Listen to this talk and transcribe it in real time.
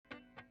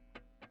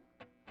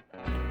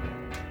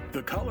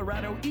The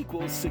Colorado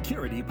Equals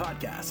Security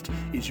Podcast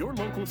is your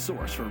local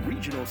source for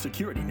regional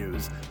security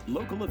news,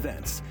 local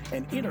events,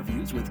 and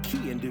interviews with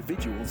key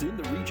individuals in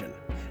the region.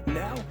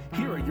 Now,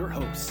 here are your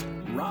hosts,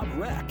 Rob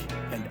Reck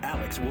and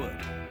Alex Wood.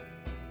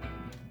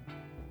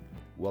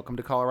 Welcome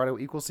to Colorado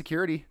Equals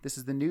Security. This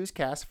is the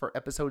newscast for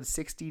episode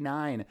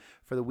 69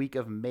 for the week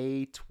of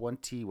May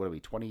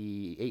 28th.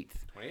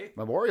 28th.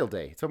 Memorial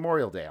Day. It's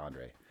Memorial Day,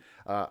 Andre.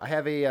 I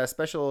have a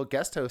special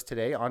guest host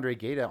today, Andre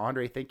Gaeta.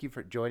 Andre, thank you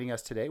for joining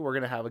us today. We're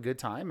going to have a good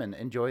time and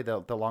enjoy the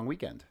long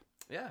weekend.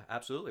 Yeah,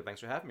 absolutely.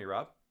 Thanks for having me,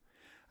 Rob.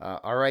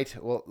 All right.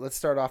 Well, let's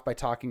start off by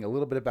talking a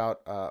little bit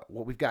about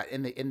what we've got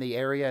in the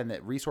area and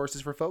the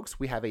resources for folks.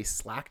 We have a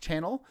Slack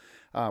channel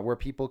where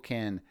people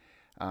can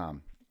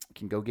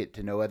go get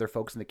to know other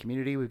folks in the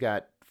community. We've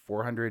got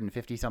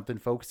 450 something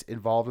folks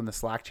involved in the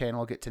Slack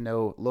channel, get to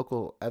know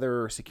local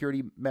other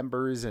security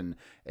members and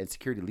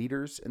security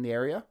leaders in the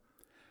area.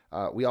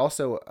 We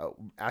also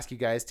ask you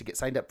guys to get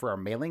signed up for our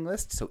mailing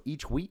list. So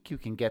each week you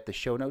can get the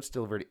show notes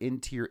delivered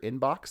into your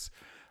inbox.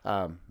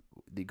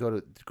 You go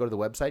to the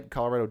website,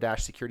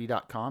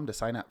 colorado-security.com, to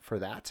sign up for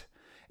that.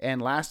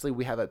 And lastly,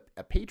 we have a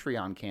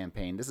Patreon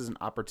campaign. This is an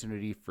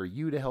opportunity for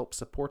you to help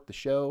support the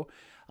show.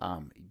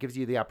 It gives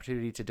you the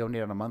opportunity to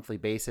donate on a monthly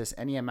basis,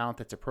 any amount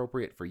that's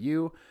appropriate for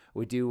you.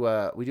 We do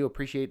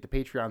appreciate the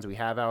Patreons we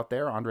have out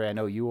there. Andre, I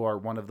know you are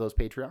one of those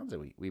Patreons,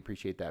 and we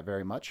appreciate that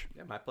very much.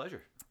 Yeah, my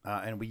pleasure.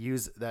 And we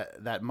use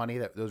that money,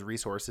 those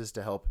resources,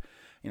 to help,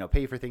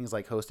 pay for things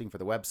like hosting for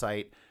the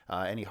website,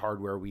 any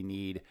hardware we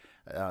need,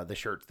 the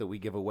shirts that we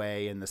give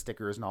away, and the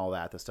stickers and all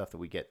that, the stuff that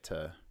we get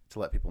to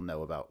let people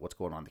know about what's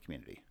going on in the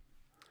community.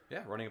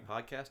 Yeah, running a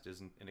podcast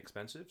isn't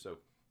inexpensive, so.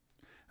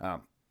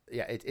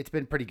 Yeah, it's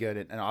been pretty good,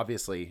 and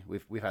obviously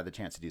we've had the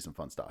chance to do some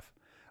fun stuff.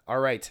 All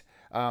right,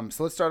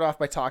 so let's start off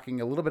by talking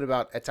a little bit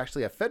about, it's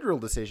actually a federal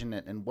decision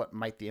and what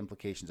might the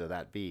implications of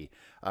that be.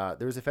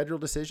 There was a federal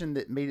decision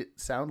that made it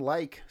sound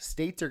like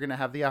states are going to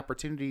have the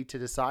opportunity to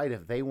decide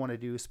if they want to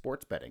do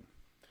sports betting.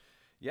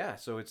 Yeah,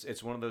 so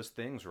it's one of those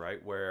things,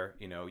 right, where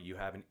you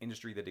have an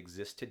industry that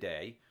exists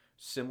today,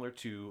 similar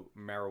to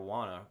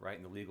marijuana, right,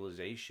 and the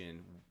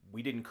legalization.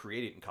 We didn't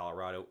create it in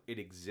Colorado; it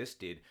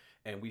existed,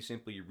 and we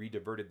simply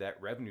rediverted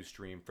that revenue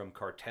stream from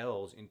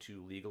cartels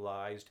into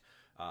legalized,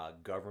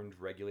 governed,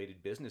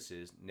 regulated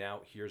businesses.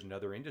 Now here's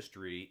another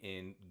industry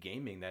in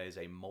gaming that is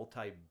a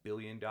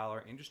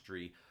multi-billion-dollar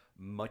industry,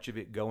 much of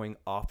it going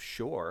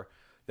offshore,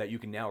 that you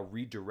can now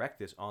redirect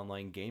this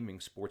online gaming,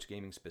 sports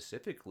gaming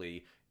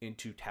specifically,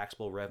 into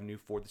taxable revenue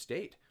for the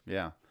state.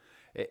 Yeah.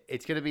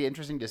 It's going to be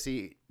interesting to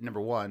see,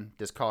 number one,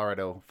 does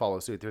Colorado follow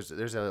suit?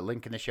 There's a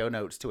link in the show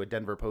notes to a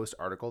Denver Post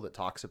article that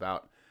talks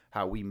about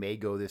how we may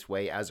go this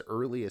way as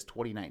early as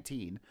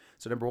 2019.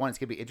 So number one, it's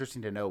going to be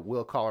interesting to know,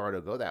 will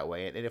Colorado go that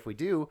way? And if we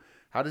do,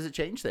 how does it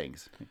change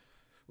things?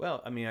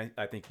 Well, I mean,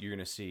 I think you're going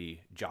to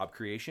see job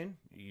creation.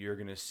 You're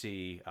going to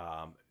see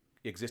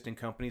existing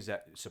companies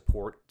that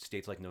support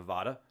states like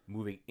Nevada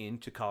moving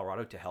into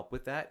Colorado to help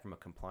with that from a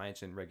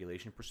compliance and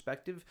regulation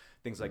perspective.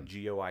 Things like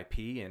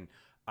GOIP and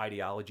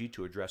ideology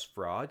to address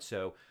fraud.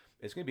 So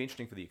it's going to be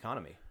interesting for the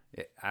economy.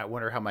 I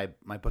wonder how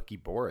my bookie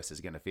Boris is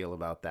going to feel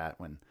about that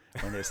when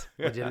there's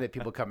legitimate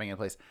people coming in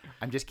place.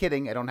 I'm just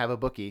kidding. I don't have a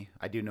bookie.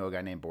 I do know a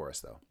guy named Boris,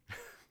 though.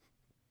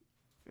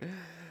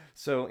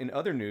 So in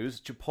other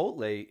news,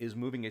 Chipotle is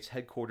moving its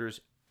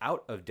headquarters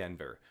out of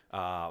Denver.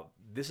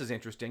 This is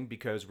interesting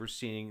because we're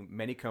seeing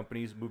many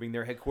companies moving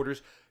their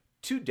headquarters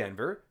to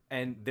Denver,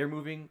 and they're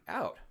moving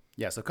out.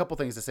 Yeah, so a couple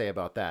things to say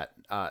about that.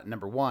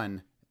 Number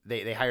one,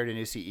 they hired a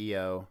new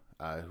CEO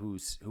who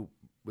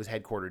was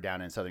headquartered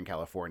down in Southern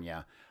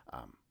California.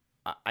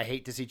 I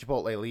hate to see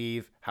Chipotle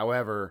leave.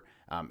 However,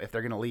 if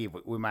they're going to leave,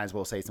 we might as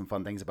well say some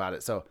fun things about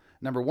it. So,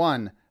 number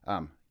one,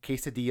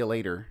 quesadilla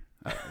later,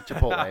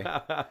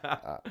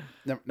 Chipotle.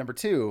 Number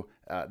two,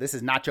 this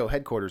is Nacho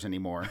headquarters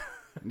anymore.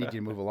 Need you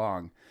to move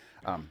along.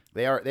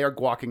 They are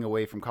guacking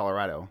away from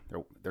Colorado.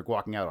 They're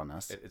guacking out on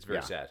us. It's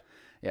very sad.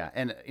 Yeah,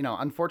 and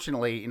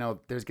unfortunately,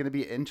 there's going to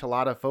be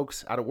enchilada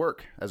folks out of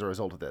work as a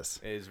result of this.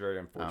 It is very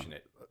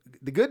unfortunate.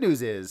 The good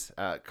news is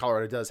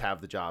Colorado does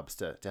have the jobs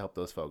to help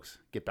those folks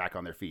get back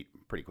on their feet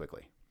pretty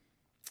quickly.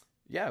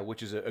 Yeah,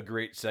 which is a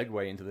great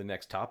segue into the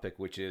next topic,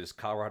 which is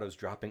Colorado's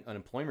dropping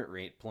unemployment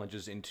rate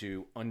plunges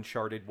into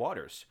uncharted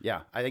waters.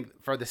 Yeah, I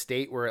think for the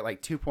state, we're at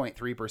like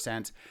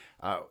 2.3%.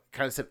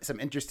 Kind of some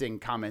interesting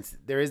comments.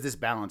 There is this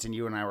balance, and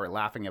you and I were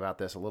laughing about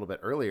this a little bit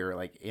earlier.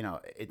 Like,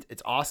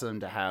 it's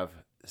awesome to have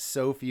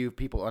so few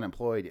people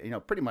unemployed.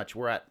 Pretty much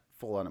we're at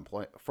full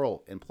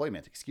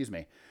employment.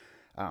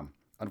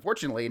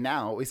 Unfortunately,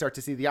 now we start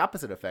to see the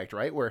opposite effect,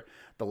 right? Where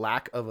the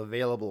lack of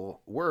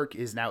available work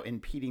is now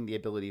impeding the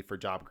ability for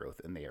job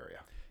growth in the area.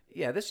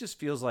 Yeah, this just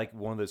feels like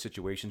one of those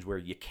situations where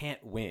you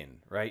can't win,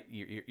 right?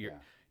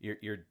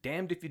 you're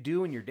damned if you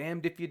do and you're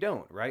damned if you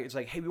don't, right? It's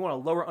like, hey, we want to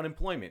lower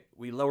unemployment.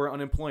 We lower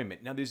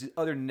unemployment. Now, there's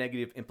other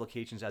negative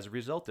implications as a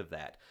result of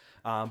that.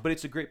 But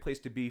it's a great place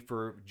to be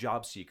for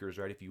job seekers,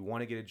 right? If you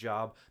want to get a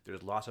job,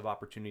 there's lots of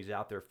opportunities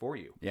out there for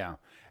you. Yeah.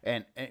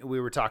 And we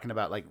were talking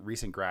about like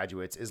recent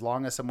graduates. As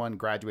long as someone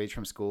graduates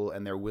from school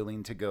and they're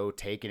willing to go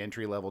take an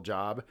entry-level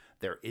job,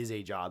 there is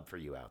a job for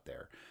you out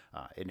there.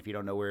 And if you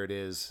don't know where it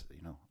is,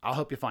 I'll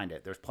help you find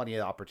it. There's plenty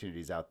of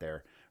opportunities out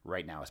there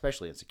right now,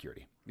 especially in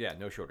security. Yeah,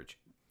 no shortage.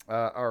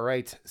 All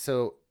right.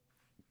 So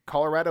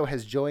Colorado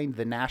has joined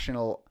the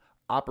national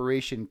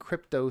Operation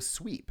Crypto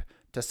Sweep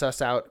to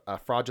suss out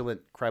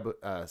fraudulent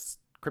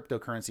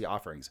cryptocurrency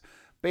offerings.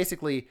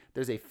 Basically,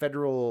 there's a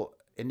federal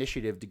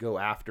initiative to go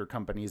after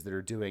companies that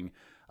are doing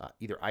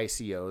either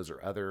ICOs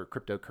or other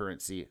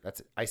cryptocurrency.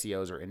 That's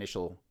ICOs or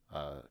initial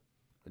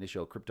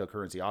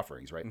cryptocurrency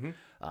offerings, right?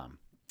 Mm-hmm.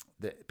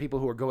 The people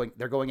who are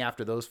they're going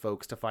after those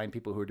folks to find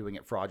people who are doing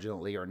it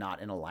fraudulently or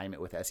not in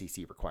alignment with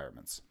SEC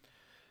requirements.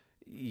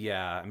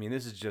 Yeah, I mean,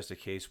 this is just a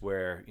case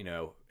where,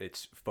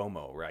 it's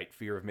FOMO, right?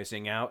 Fear of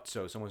missing out.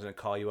 So someone's going to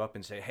call you up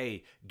and say,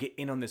 hey, get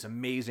in on this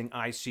amazing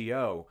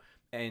ICO.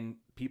 And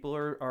people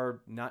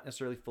are not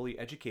necessarily fully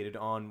educated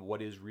on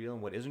what is real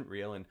and what isn't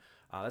real. And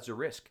that's a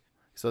risk.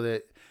 So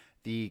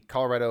the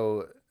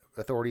Colorado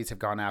authorities have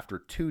gone after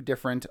two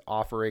different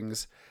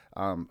offerings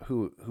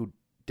who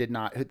did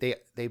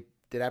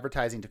did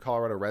advertising to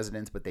Colorado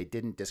residents, but they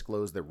didn't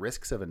disclose the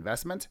risks of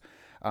investment.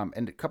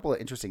 And a couple of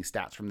interesting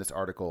stats from this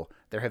article.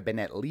 There have been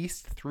at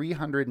least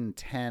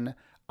 310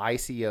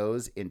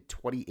 ICOs in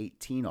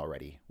 2018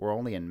 already. We're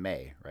only in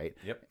May, right?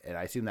 Yep. And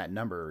I assume that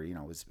number,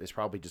 is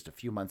probably just a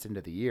few months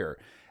into the year.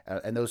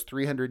 And those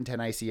 310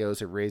 ICOs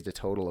have raised a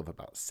total of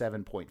about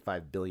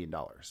 $7.5 billion.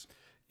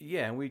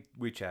 Yeah, and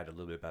we chatted a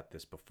little bit about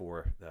this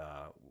before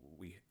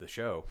the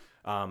show.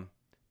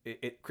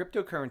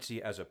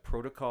 Cryptocurrency as a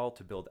protocol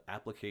to build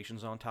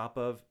applications on top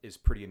of is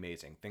pretty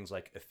amazing. Things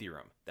like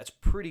Ethereum. That's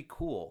pretty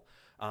cool.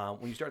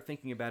 When you start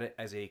thinking about it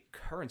as a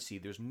currency,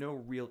 there's no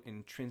real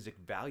intrinsic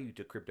value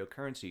to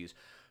cryptocurrencies.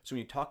 So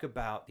when you talk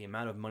about the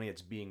amount of money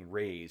that's being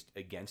raised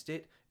against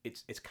it,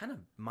 it's kind of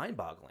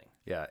mind-boggling.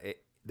 Yeah,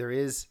 there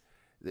is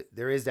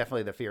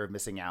definitely the fear of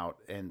missing out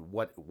and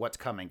what's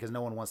coming, because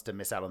no one wants to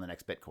miss out on the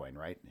next Bitcoin,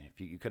 right?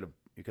 If you could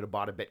have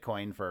bought a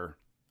Bitcoin for,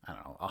 I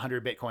don't know,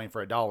 100 Bitcoin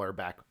for $1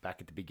 back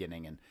at the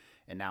beginning, and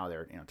now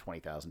they're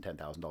 $20,000,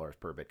 $10,000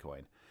 per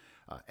Bitcoin.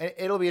 And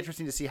it'll be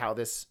interesting to see how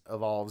this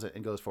evolves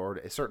and goes forward.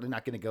 It's certainly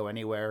not going to go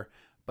anywhere,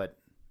 but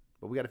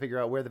we got to figure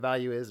out where the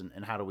value is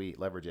and how do we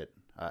leverage it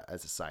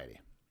as a society.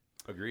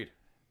 Agreed.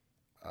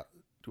 Do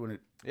you want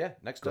to? Yeah.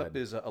 Next up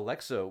is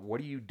Alexa. What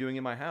are you doing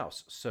in my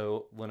house?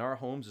 So Lennar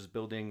Homes is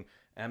building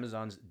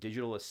Amazon's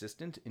digital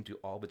assistant into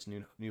all of its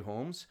new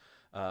homes,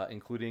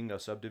 including a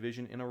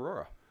subdivision in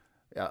Aurora.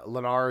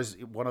 Lennar is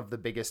one of the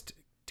biggest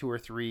 2 or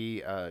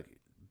 3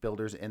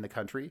 builders in the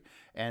country,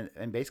 and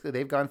basically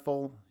they've gone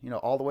full,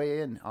 all the way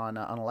in on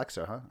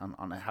Alexa,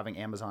 on having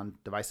Amazon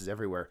devices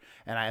everywhere.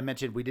 And I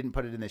mentioned we didn't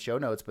put it in the show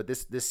notes, but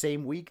this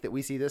same week that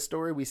we see this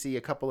story, we see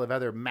a couple of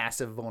other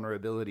massive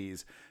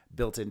vulnerabilities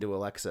built into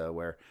Alexa,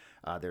 where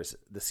there's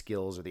the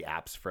skills or the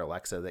apps for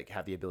Alexa that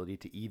have the ability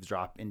to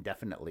eavesdrop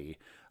indefinitely,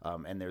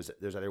 and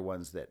there's other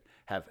ones that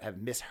have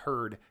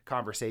misheard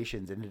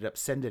conversations and ended up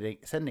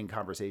sending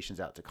conversations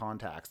out to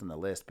contacts on the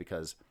list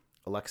because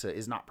Alexa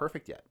is not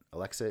perfect yet.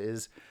 Alexa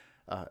is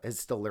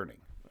still learning.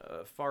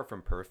 Far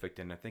from perfect,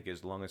 and I think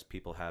as long as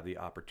people have the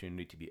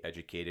opportunity to be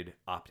educated,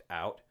 opt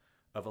out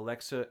of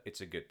Alexa,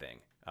 it's a good thing.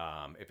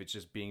 If it's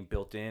just being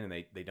built in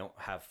and they don't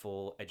have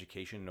full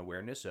education and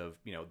awareness of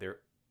their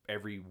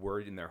every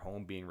word in their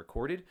home being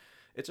recorded,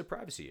 it's a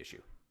privacy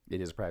issue.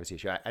 It is a privacy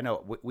issue. I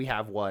know we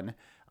have one,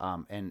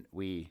 and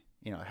we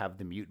have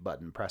the mute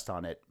button pressed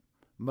on it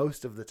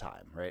most of the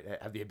time, right?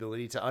 I have the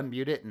ability to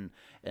unmute it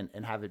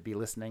and have it be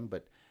listening,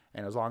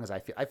 and as long as I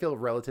feel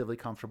relatively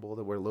comfortable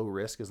that we're low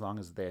risk, as long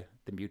as the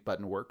mute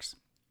button works,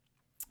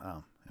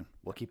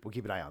 we'll keep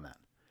an eye on that.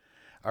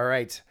 All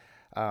right.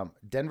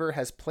 Denver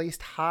has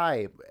placed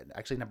high,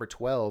 actually number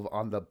 12,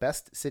 on the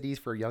best cities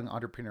for young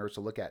entrepreneurs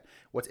to look at.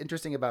 What's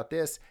interesting about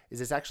this is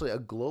it's actually a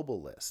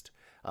global list,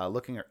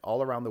 looking at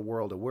all around the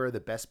world at where are the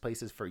best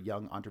places for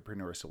young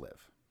entrepreneurs to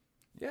live.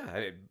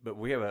 Yeah, but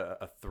we have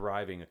a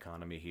thriving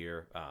economy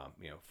here.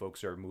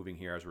 Folks are moving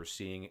here, as we're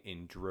seeing,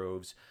 in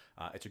droves.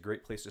 It's a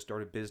great place to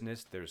start a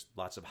business. There's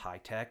lots of high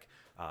tech,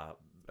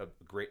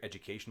 great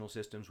educational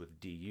systems with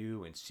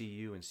DU and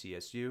CU and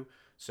CSU.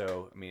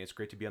 So, it's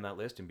great to be on that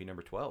list and be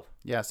number 12.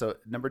 Yeah, so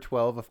number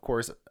 12, of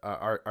course,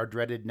 our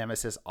dreaded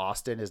nemesis,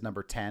 Austin, is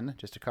number 10,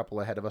 just a couple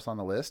ahead of us on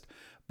the list.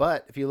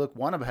 But if you look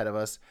one ahead of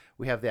us,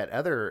 we have that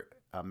other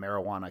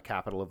marijuana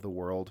capital of the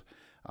world.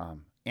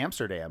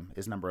 Amsterdam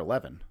is number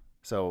 11.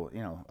 So,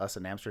 us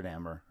in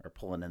Amsterdam are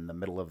pulling in the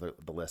middle of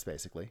the list,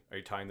 basically. Are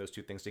you tying those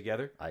two things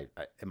together?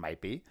 It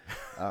might be.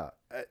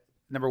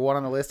 Number 1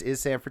 on the list is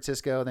San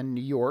Francisco, then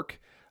New York.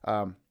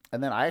 And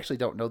then I actually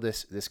don't know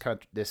this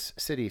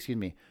city,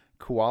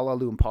 Kuala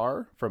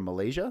Lumpur from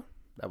Malaysia.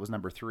 That was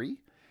number 3.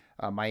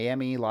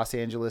 Miami, Los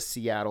Angeles,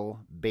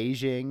 Seattle,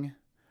 Beijing,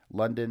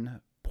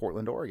 London,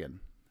 Portland, Oregon,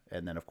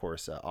 and then, of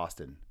course,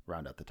 Austin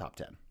round out the top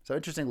 10. So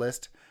interesting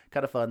list,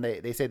 kind of fun.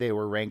 They say they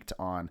were ranked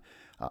on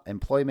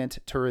employment,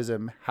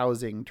 tourism,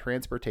 housing,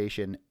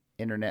 transportation,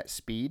 internet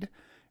speed,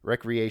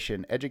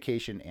 recreation,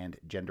 education, and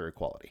gender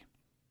equality.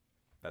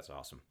 That's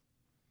awesome.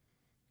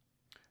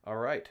 All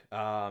right.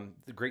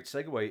 The great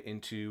segue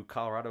into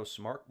Colorado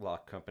smart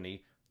lock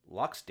company,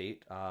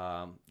 LockState,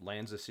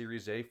 lands a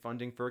Series A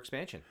funding for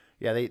expansion.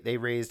 Yeah, they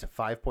raised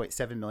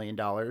 $5.7 million.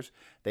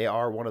 They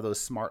are one of those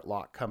smart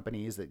lock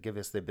companies that give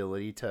us the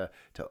ability to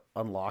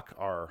unlock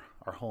our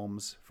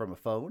homes from a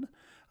phone.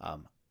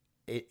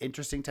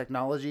 Interesting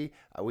technology.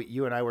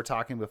 You and I were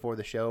talking before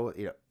the show.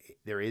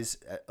 There is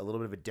a little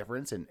bit of a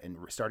difference in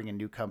starting a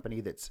new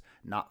company that's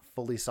not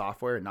fully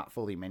software and not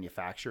fully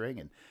manufacturing,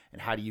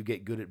 and how do you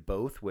get good at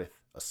both with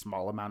a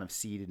small amount of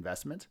seed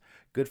investment?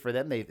 Good for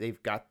them.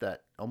 They've got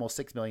that almost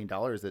 $6 million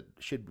that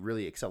should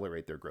really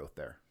accelerate their growth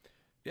there.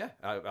 Yeah,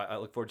 I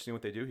look forward to seeing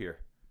what they do here.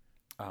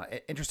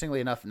 Interestingly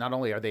enough, not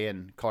only are they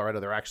in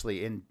Colorado, they're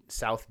actually in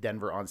South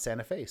Denver on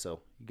Santa Fe.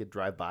 So you could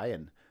drive by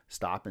and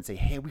stop and say,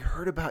 "Hey, we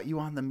heard about you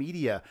on the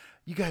media.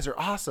 You guys are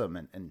awesome,"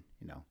 and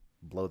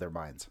blow their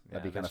minds.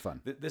 That'd be kind of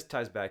fun. This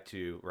ties back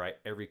to, right,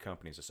 every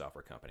company is a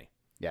software company.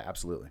 Yeah,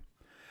 absolutely.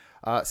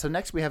 So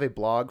next we have a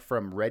blog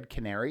from Red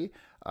Canary.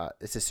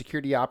 It's a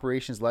security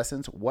operations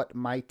lessons, what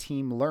my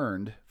team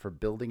learned for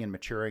building and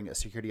maturing a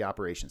security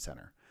operations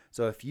center.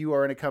 So if you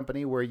are in a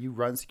company where you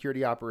run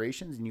security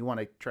operations and you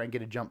want to try and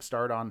get a jump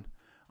start on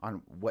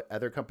what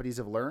other companies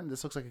have learned,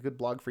 this looks like a good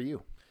blog for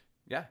you.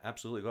 Yeah,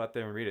 absolutely. Go out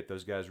there and read it.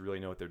 Those guys really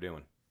know what they're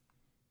doing.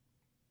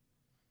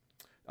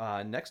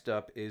 Next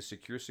up is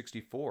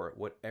Secure64,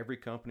 what every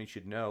company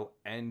should know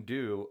and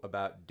do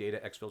about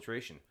data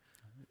exfiltration.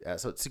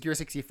 So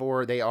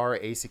Secure64, they are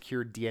a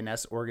secure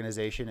DNS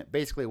organization.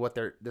 Basically, what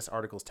this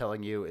article is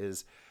telling you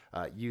is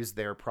use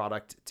their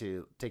product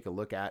to take a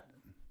look at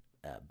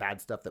bad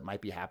stuff that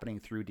might be happening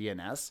through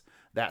DNS.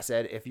 That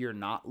said, if you're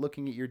not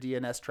looking at your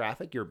DNS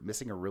traffic, you're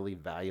missing a really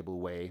valuable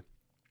way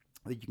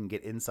that you can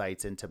get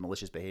insights into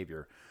malicious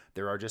behavior.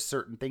 There are just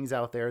certain things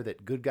out there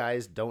that good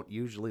guys don't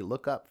usually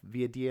look up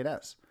via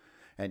DNS.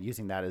 And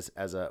using that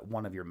as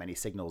one of your many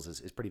signals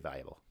is pretty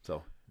valuable.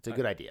 So it's a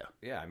good idea.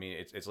 Yeah, I mean,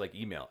 it's like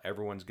email.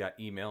 Everyone's got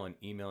email, and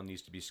email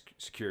needs to be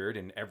secured,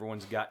 and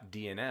everyone's got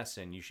DNS,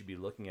 and you should be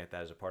looking at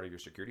that as a part of your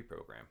security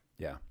program.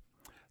 Yeah.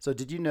 So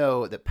did you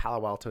know that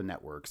Palo Alto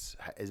Networks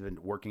has been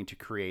working to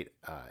create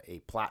a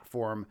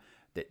platform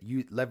that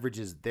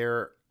leverages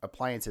their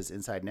appliances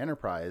inside an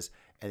enterprise,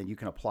 and then you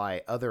can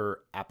apply other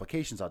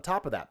applications on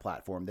top of that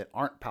platform that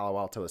aren't Palo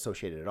Alto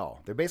associated at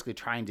all? They're basically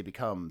trying to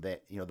become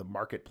the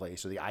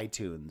marketplace or the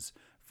iTunes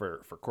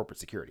for corporate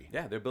security.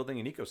 Yeah, they're building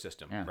an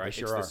ecosystem, Yeah, right? they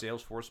sure It's the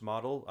Salesforce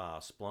model.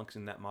 Splunk's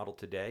in that model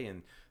today,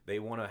 and they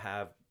want to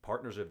have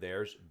partners of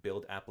theirs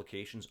build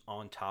applications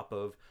on top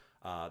of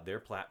their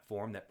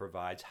platform that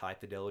provides high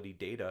fidelity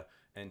data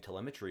and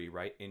telemetry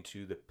right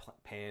into the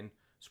PAN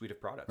suite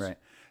of products. Right.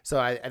 So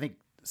I think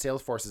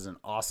Salesforce is an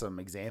awesome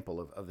example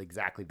of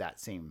exactly that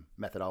same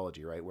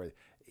methodology, right? Where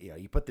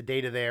you put the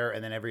data there,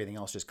 and then everything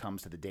else just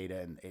comes to the data,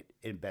 and it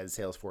embeds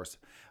Salesforce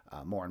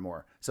more and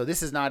more. So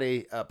this is not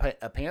a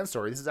PAN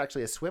story. This is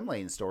actually a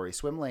Swimlane story.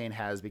 Swimlane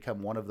has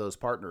become one of those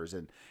partners,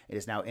 and it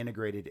is now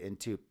integrated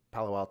into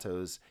Palo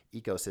Alto's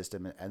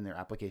ecosystem and their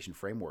application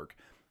framework.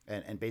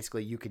 And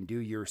basically, you can do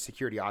your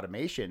security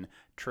automation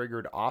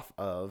triggered off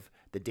of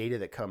the data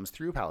that comes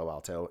through Palo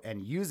Alto,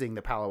 and using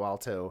the Palo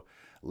Alto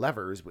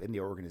levers in the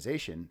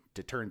organization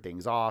to turn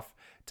things off,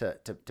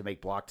 to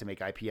make block, to make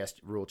IPS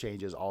rule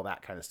changes, all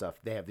that kind of stuff.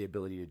 They have the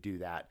ability to do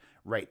that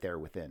right there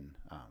within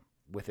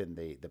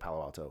the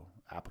Palo Alto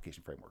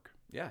application framework.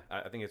 Yeah,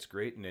 I think it's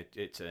great, and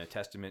it's a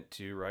testament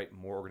to, right,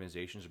 more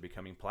organizations are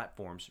becoming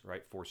platforms,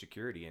 right, for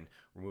security, and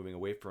we're moving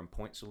away from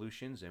point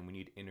solutions, and we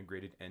need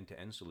integrated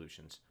end-to-end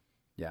solutions.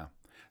 Yeah.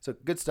 So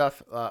good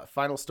stuff.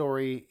 Final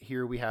story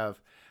here we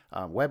have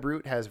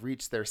Webroot has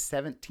reached their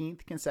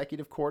 17th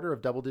consecutive quarter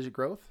of double-digit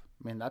growth.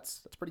 I mean,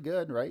 that's pretty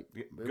good, right?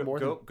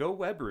 Go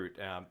Webroot.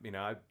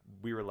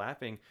 We were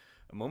laughing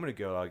a moment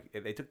ago.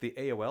 They took the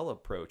AOL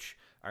approach.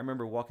 I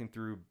remember walking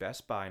through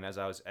Best Buy, and as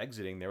I was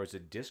exiting, there was a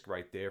disc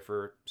right there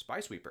for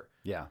SpySweeper.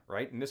 Yeah.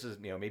 Right? And this is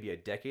maybe a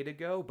decade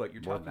ago, but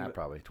you're more talking than that, about,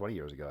 probably 20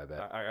 years ago, I bet.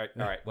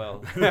 All right.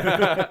 Well,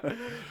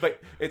 but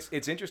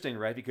it's interesting,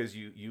 right? Because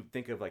you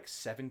think of like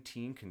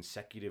 17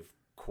 consecutive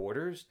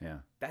quarters. Yeah.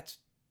 It's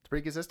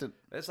pretty consistent.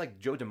 That's like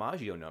Joe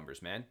DiMaggio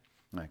numbers, man.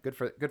 Right, good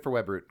for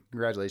Webroot.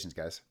 Congratulations,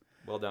 guys.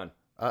 Well done.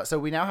 So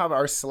we now have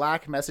our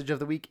Slack message of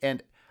the week,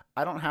 and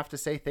I don't have to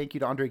say thank you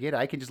to Andre Guetta.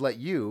 I can just let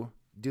you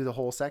do the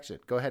whole section.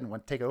 Go ahead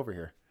and take it over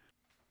here.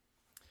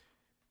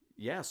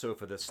 Yeah, so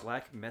for the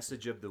Slack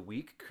message of the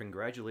week,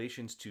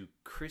 congratulations to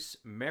Chris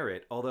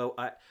Merritt. Although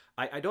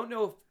I don't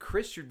know if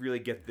Chris should really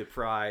get the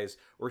prize,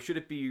 or should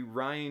it be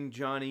Ryan,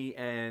 Johnny,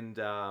 and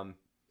what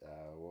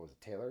was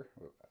it, Taylor?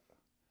 Hold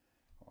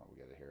on, we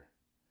got it here.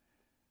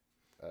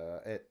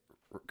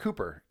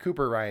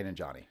 Cooper, Ryan, and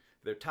Johnny.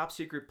 Their top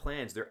secret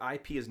plans. Their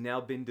IP has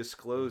now been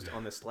disclosed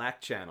on the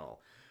Slack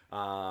channel.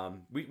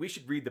 We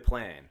should read the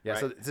plan. Yeah, right?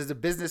 so this is a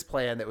business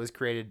plan that was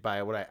created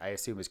by what I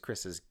assume is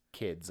Chris's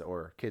kids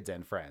or kids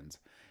and friends.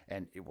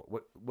 And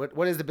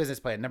what is the business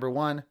plan?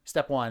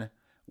 Step one,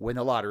 win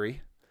the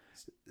lottery.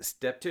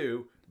 Step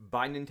 2,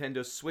 buy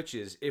Nintendo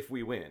Switches if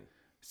we win.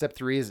 Step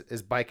 3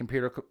 is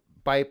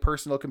buy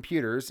personal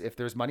computers if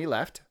there's money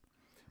left.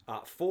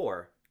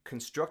 4,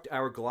 construct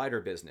our glider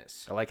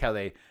business. I like how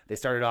they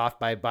started off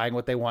by buying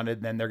what they wanted,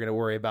 and then they're going to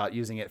worry about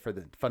using it for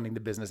funding the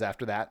business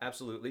after that.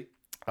 Absolutely.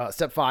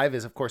 Step 5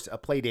 is, of course, a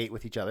play date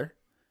with each other.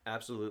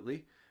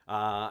 Absolutely.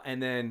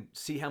 And then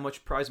see how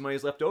much prize money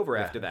is left over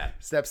after that.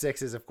 Step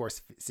 6 is, of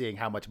course, seeing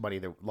how much money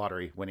the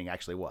lottery winning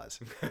actually was.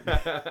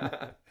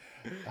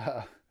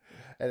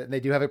 And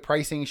they do have a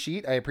pricing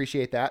sheet. I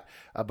appreciate that.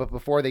 But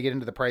before they get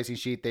into the pricing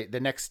sheet, the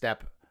next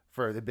step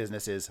for the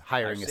business is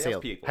hiring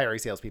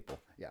salespeople.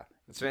 Yeah.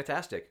 That's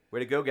fantastic. Way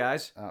to go,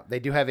 guys. They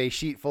do have a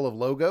sheet full of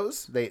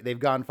logos. They've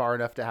gone far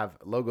enough to have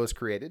logos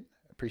created.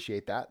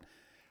 Appreciate that.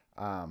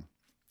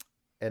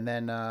 And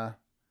then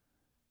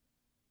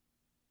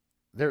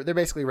they're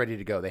basically ready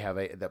to go. They have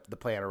the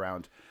plan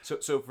around.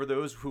 So for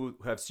those who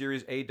have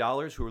Series A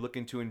dollars who are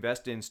looking to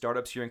invest in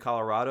startups here in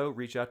Colorado,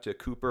 reach out to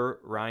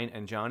Cooper, Ryan,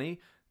 and Johnny.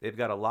 They've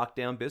got a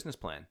lockdown business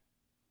plan.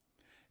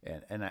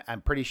 And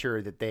I'm pretty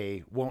sure that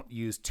they won't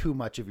use too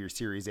much of your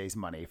Series A's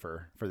money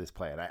for this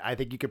plan. I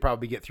think you could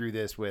probably get through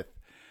this with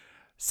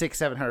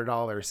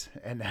 $600-700,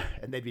 and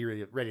they'd be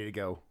really ready to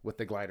go with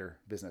the glider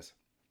business.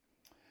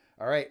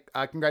 All right.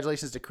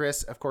 Congratulations to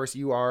Chris. Of course,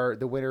 you are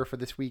the winner for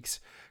this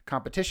week's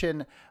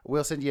competition.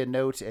 We'll send you a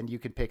note, and you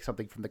can pick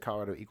something from the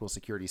Colorado Equal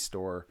Security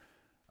store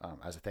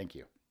as a thank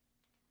you.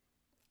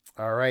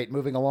 All right,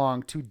 moving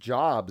along to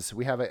jobs.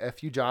 We have a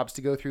few jobs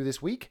to go through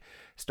this week.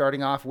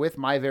 Starting off with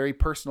my very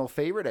personal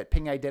favorite at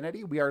Ping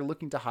Identity, we are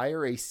looking to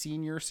hire a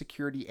senior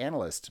security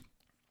analyst.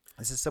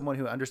 This is someone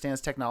who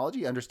understands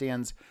technology,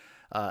 understands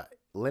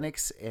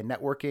Linux and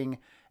networking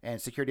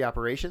and security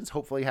operations,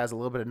 hopefully has a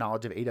little bit of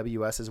knowledge of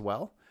AWS as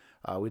well.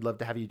 We'd love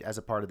to have you as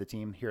a part of the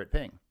team here at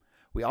Ping.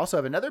 We also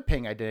have another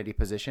Ping Identity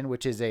position,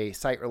 which is a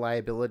site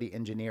reliability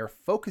engineer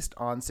focused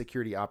on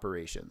security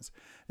operations.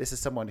 This is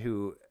someone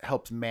who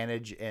helps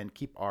manage and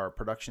keep our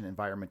production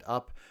environment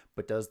up,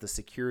 but does the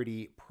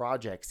security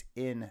projects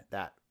in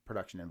that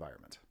production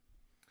environment.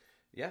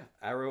 Yeah,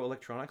 Arrow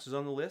Electronics is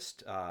on the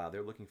list.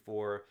 They're looking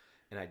for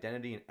an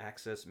identity and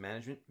access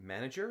management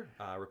manager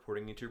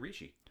reporting into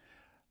Rishi.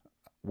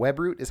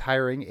 Webroot is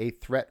hiring a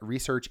threat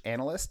research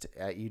analyst.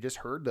 You just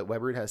heard that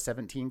Webroot has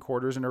 17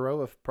 quarters in a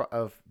row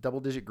of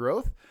double-digit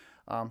growth.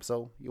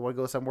 So you want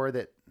to go somewhere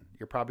that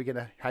you're probably going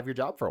to have your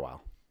job for a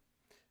while.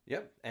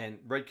 Yep, and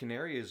Red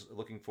Canary is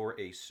looking for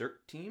a CERT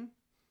team.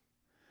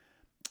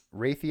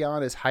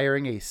 Raytheon is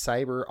hiring a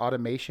cyber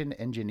automation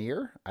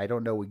engineer. I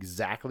don't know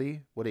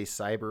exactly what a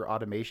cyber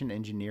automation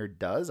engineer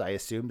does. I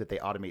assume that they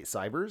automate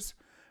cybers,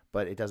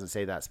 but it doesn't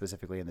say that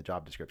specifically in the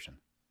job description.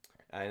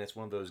 And it's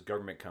one of those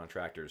government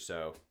contractors,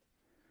 so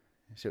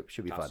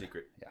should be top fun.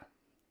 Secret. Yeah.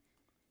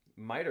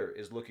 MITRE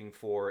is looking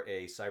for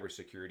a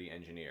cybersecurity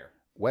engineer.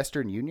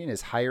 Western Union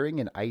is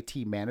hiring an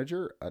IT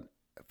manager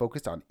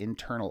focused on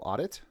internal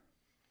audit.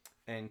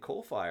 And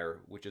Coalfire,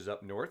 which is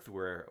up north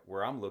where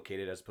I'm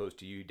located as opposed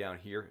to you down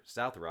here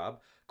south, Rob,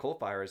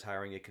 Coalfire is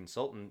hiring a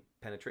consultant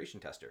penetration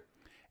tester.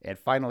 And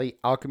finally,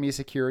 Alchemy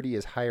Security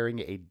is hiring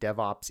a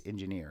DevOps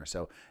engineer.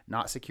 So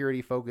not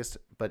security focused,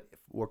 but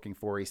working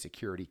for a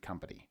security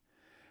company.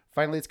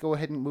 Finally, let's go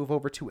ahead and move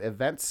over to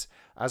events.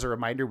 As a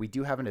reminder, we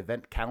do have an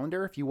event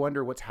calendar. If you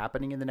wonder what's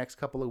happening in the next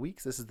couple of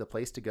weeks, this is the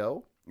place to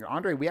go.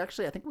 Andre,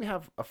 I think we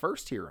have a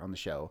first here on the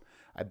show.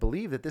 I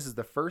believe that this is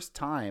the first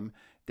time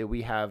that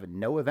we have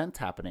no events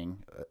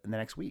happening in the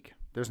next week.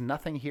 There's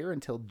nothing here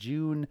until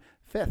June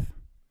 5th.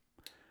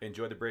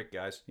 Enjoy the break,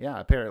 guys. Yeah,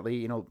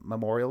 apparently,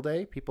 Memorial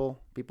Day,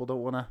 people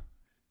don't want to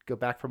go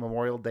back for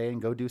Memorial Day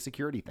and go do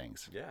security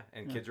things. Yeah,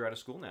 and kids are out of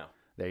school now.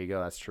 There you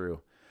go. That's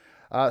true.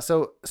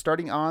 So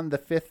starting on the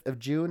 5th of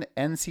June,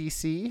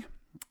 NCC,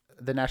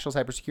 the National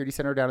Cybersecurity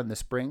Center down in the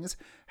Springs,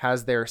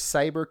 has their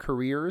Cyber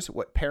Careers,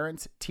 what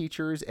parents,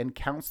 teachers, and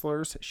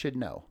counselors should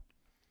know.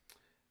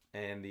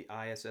 And the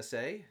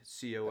ISSA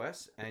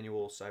COS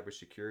Annual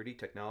Cybersecurity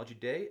Technology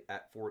Day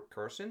at Fort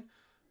Carson.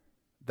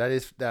 That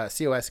is the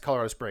COS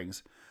Colorado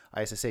Springs.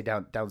 ISSA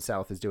down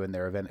south is doing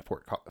their event at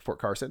Fort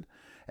Carson,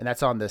 and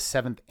that's on the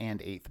 7th and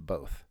 8th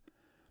both.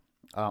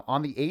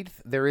 On the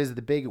 8th, there is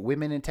the big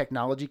Women in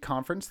Technology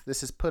Conference.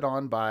 This is put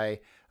on by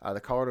the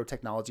Colorado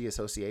Technology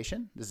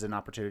Association. This is an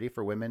opportunity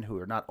for women who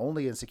are not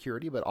only in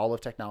security, but all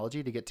of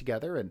technology to get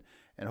together and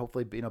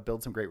hopefully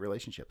build some great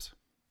relationships.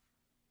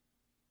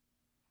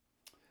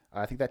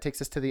 I think that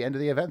takes us to the end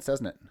of the events,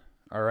 doesn't it?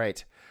 All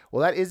right.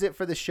 Well, that is it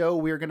for the show.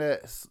 We're going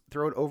to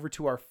throw it over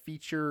to our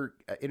feature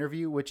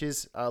interview, which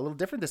is a little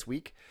different this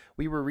week.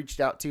 We were reached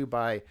out to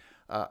by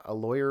a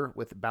lawyer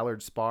with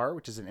Ballard Spahr,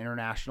 which is an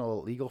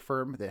international legal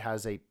firm that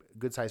has a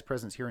good-sized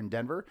presence here in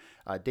Denver.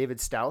 David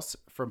Staus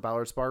from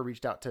Ballard Spahr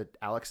reached out to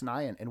Alex and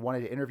I and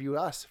wanted to interview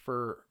us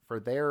for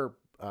their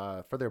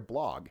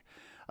blog.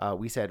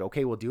 we said,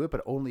 okay, we'll do it,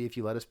 but only if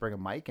you let us bring a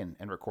mic and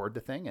record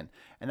the thing. And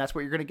that's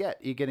what you're going to get.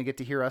 You're going to get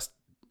to hear us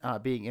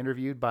being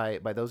interviewed by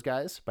those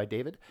guys, by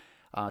David,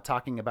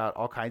 talking about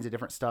all kinds of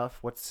different stuff.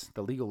 What's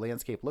the legal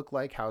landscape look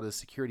like? How does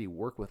security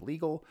work with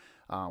legal?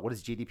 What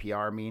does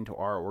GDPR mean to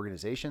our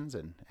organizations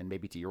and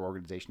maybe to your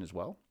organization as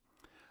well?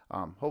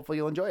 Hopefully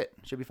you'll enjoy it.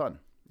 It should be fun.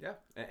 Yeah,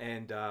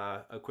 and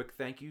a quick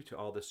thank you to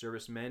all the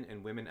servicemen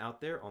and women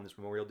out there on this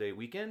Memorial Day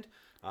weekend.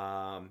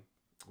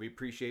 We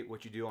appreciate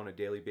what you do on a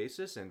daily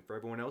basis, and for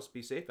everyone else,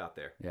 be safe out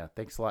there. Yeah,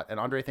 thanks a lot.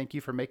 And Andre, thank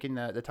you for making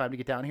the time to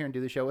get down here and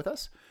do the show with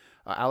us.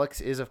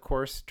 Alex is, of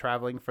course,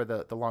 traveling for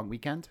the long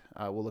weekend.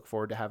 We'll look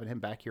forward to having him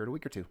back here in a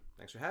week or two.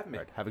 Thanks for having me.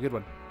 All right, have a good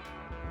one.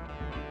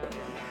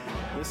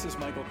 This is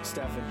Michael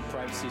Steffen,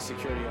 Privacy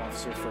Security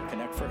Officer for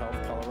Connect for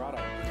Health Colorado.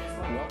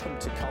 Welcome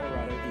to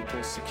Colorado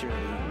Equals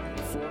Security,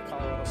 for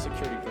Colorado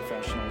security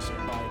professionals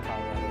by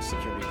Colorado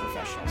security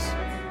professionals.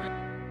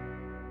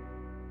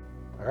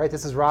 All right,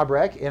 this is Rob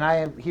Reck, and I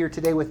am here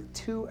today with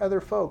two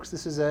other folks.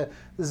 This is a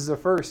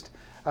first.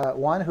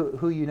 One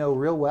who you know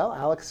real well,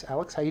 Alex.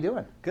 Alex, how you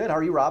doing? Good. How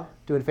are you, Rob?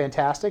 Doing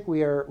fantastic.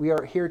 We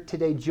are here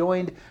today,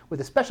 joined with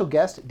a special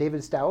guest,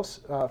 David Staus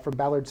from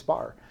Ballard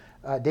Spahr.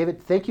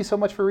 David, thank you so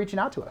much for reaching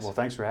out to us. Well,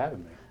 thanks for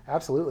having me.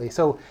 Absolutely.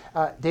 So,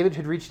 David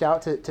had reached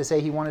out to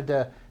say he wanted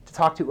to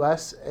talk to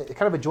us,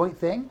 kind of a joint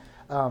thing,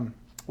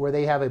 where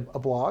they have a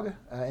blog.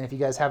 And if you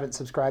guys haven't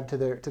subscribed to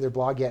their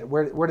blog yet,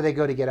 where do they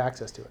go to get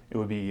access to it? It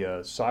would be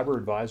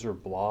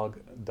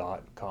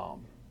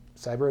cyberadvisorblog.com.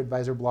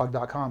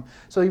 cyberadvisorblog.com.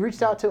 So he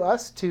reached out to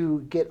us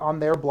to get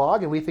on their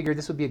blog, and we figured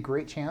this would be a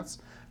great chance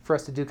for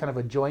us to do kind of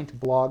a joint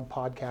blog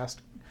podcast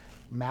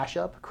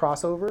mashup,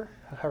 crossover,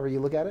 however you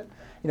look at it.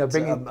 You know,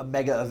 bringing a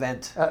mega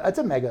event. It's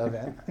a mega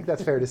event. I think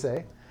that's fair to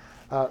say.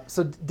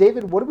 So,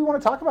 David, what do we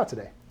want to talk about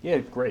today? Yeah,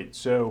 great.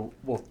 So,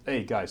 well,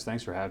 hey, guys,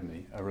 thanks for having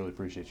me. I really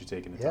appreciate you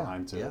taking the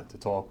time to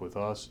talk with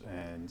us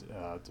and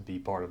to be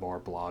part of our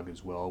blog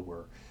as well.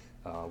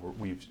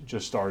 We've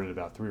just started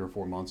about 3 or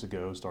 4 months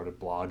ago, started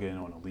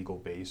blogging on a legal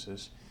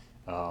basis.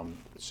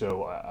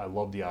 So I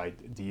love the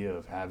idea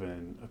of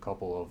having a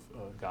couple of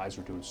guys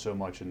who are doing so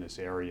much in this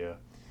area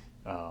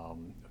of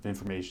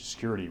information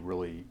security,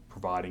 really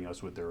providing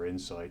us with their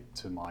insight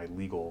to my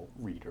legal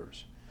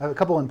readers. I have a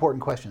couple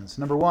important questions.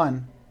 Number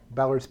one,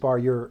 Ballard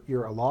Spahr,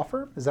 you're a law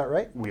firm, is that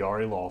right? We are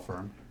a law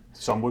firm.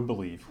 Some would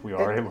believe we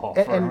are a law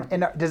firm.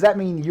 And does that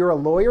mean you're a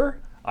lawyer?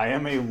 I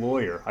am a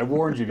lawyer. I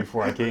warned you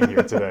before I came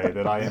here today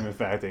that I am in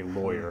fact a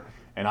lawyer.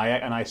 And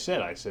I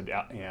said, I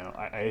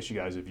asked you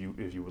guys if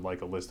you would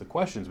like a list of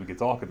questions we could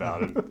talk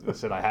about. And I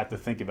said I have to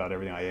think about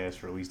everything I ask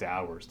for at least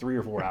hours, 3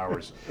 or 4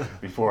 hours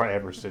before I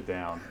ever sit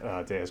down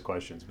to ask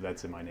questions. But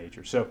that's in my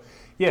nature. So,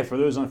 yeah, for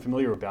those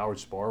unfamiliar with Ballard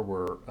Spahr,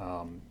 we're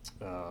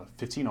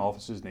 15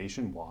 offices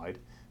nationwide.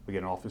 We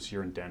get an office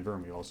here in Denver,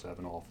 and we also have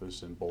an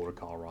office in Boulder,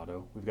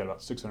 Colorado. We've got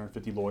about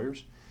 650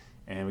 lawyers,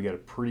 and we got a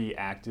pretty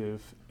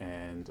active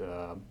and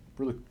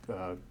really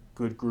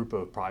good group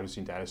of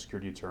privacy and data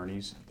security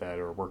attorneys that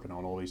are working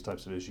on all these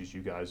types of issues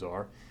you guys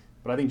are,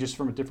 but I think just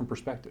from a different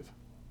perspective.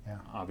 Yeah.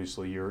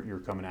 Obviously, you're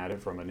coming at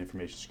it from an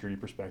information security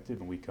perspective,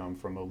 and we come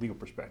from a legal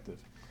perspective.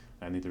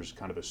 I think there's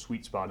kind of a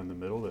sweet spot in the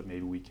middle that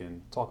maybe we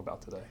can talk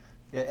about today.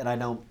 Yeah, and I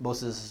know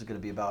most of this is going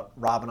to be about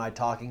Rob and I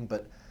talking,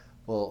 but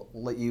we'll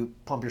let you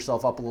pump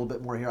yourself up a little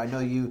bit more here. I know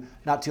you,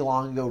 not too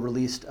long ago,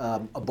 released a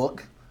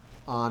book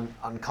on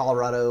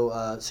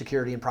Colorado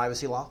security and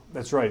privacy law.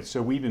 That's right.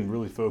 So we've been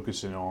really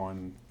focusing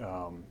on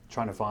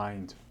trying to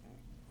find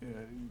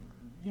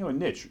a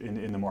niche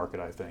in the market,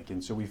 I think.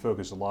 And so we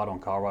focus a lot on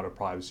Colorado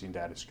privacy and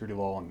data security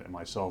law, and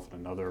myself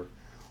and another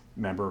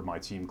member of my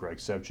team, Greg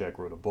Sebchek,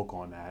 wrote a book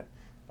on that.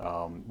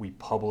 We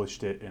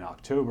published it in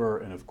October,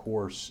 and of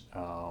course,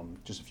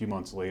 just a few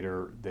months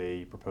later,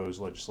 they proposed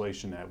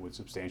legislation that would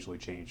substantially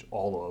change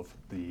all of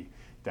the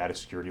data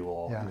security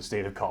law in the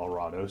state of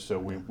Colorado. So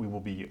we will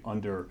be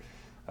under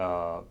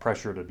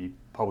pressure to be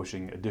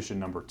publishing edition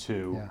number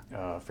 2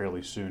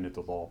 fairly soon if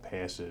the law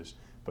passes.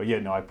 But yeah,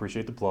 no, I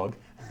appreciate the plug.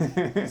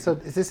 So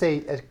is this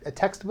a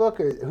textbook,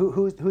 or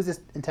who's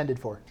this intended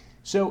for?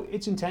 So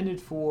it's intended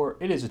for,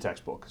 it is a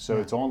textbook. So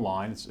it's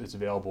online, it's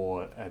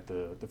available at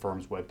the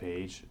firm's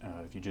webpage.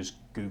 If you just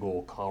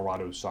Google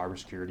Colorado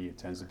cybersecurity, it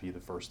tends to be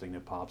the first thing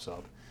that pops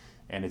up.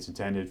 And it's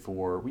intended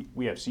for,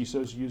 we have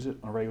CISOs who use it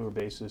on a regular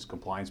basis,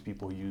 compliance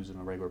people who use it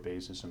on a regular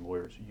basis, and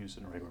lawyers who use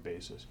it on a regular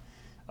basis.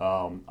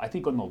 I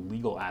think on the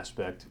legal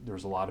aspect,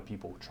 there's a lot of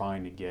people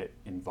trying to get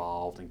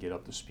involved and get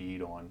up to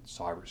speed on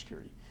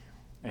cybersecurity.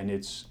 And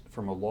it's,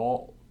 from a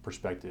law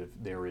perspective,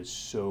 there is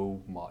so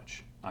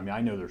much. I mean,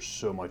 I know there's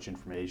so much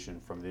information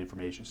from the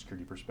information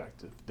security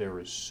perspective. There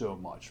is so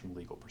much from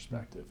legal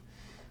perspective.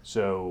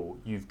 So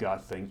you've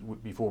got things,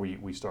 before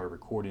we started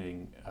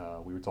recording,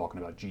 we were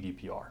talking about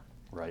GDPR,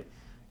 right?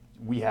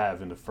 We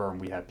have in the firm,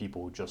 we have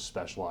people who just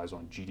specialize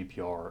on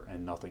GDPR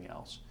and nothing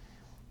else.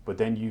 But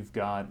then you've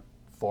got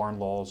foreign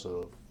laws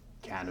of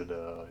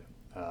Canada,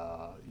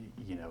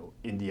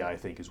 India, I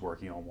think, is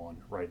working on one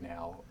right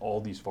now.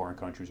 All these foreign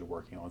countries are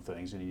working on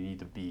things, and you need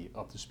to be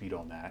up to speed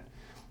on that.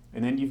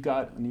 And then you've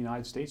got in the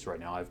United States right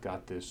now, I've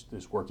got this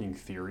working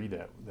theory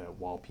that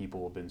while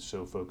people have been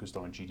so focused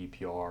on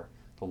GDPR,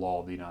 the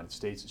law of the United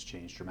States has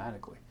changed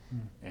dramatically.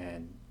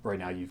 And right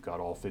now you've got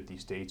all 50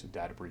 states with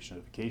data breach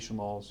notification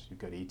laws. You've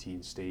got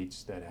 18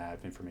 states that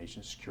have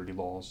information security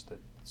laws that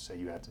say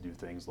you have to do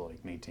things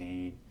like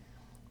maintain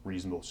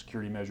reasonable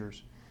security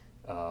measures.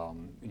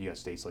 You got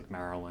states like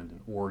Maryland and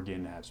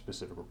Oregon that have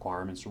specific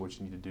requirements for what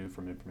you need to do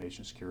from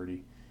information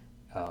security.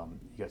 You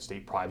got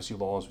state privacy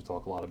laws. We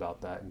talk a lot about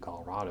that in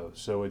Colorado.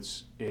 So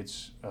it's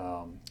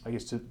I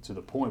guess to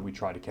the point, we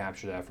try to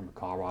capture that from a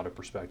Colorado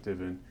perspective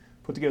and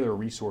put together a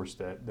resource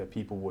that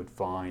people would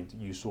find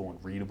useful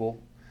and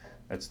readable.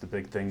 That's the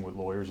big thing with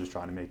lawyers, is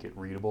trying to make it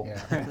readable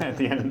at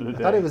the end of the day.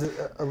 I thought it was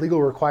a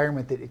legal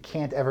requirement that it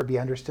can't ever be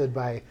understood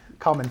by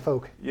common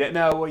folk. Yeah,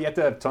 no, well, you have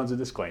to have tons of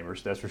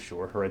disclaimers, that's for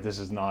sure, right? This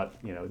is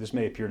not, this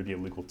may appear to be a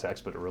legal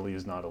text, but it really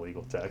is not a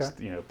legal text.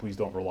 Okay. Please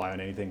don't rely on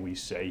anything we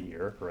say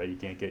here, right? You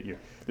can't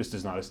this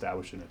does not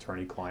establish an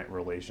attorney-client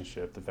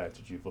relationship, the fact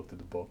that you've looked at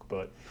the book,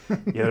 but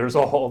there's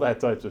all that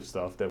types of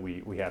stuff that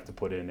we have to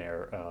put in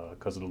there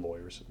because of the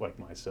lawyers like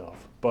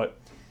myself. But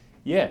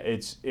yeah,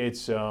 it's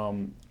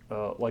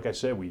like I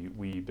said,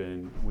 we've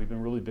been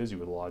really busy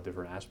with a lot of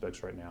different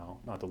aspects right now,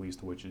 not the least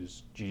of which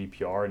is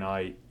GDPR.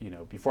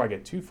 And before I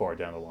get too far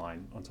down the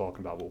line on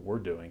talking about what we're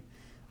doing,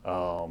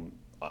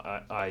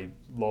 I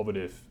love it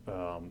if,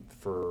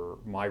 for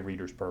my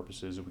readers'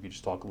 purposes, if we could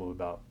just talk a little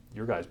about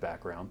your guys'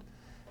 background.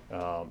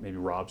 Maybe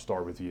Rob,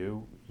 start with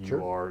you. You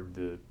Sure. are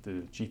the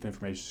Chief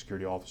Information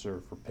Security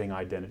Officer for Ping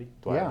Identity.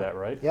 Do I have that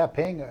right? Yeah,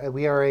 Ping.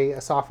 We are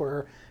a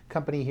software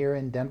company here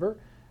in Denver.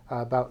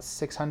 About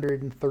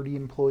 630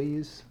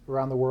 employees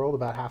around the world,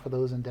 about half of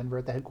those in Denver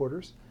at the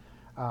headquarters.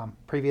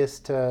 Previous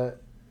to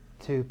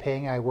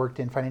Ping, I worked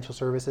in financial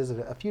services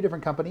at a few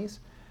different companies,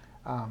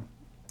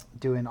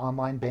 doing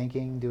online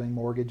banking, doing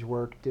mortgage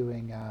work,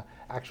 doing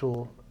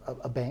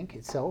a bank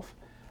itself.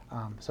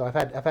 So I've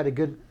had a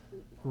good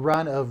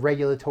run of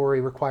regulatory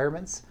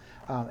requirements,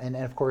 and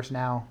of course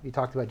now you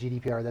talked about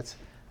GDPR. That's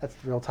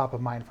real top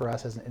of mind for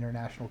us as an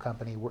international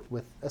company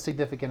with a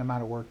significant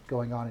amount of work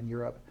going on in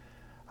Europe.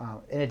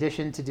 In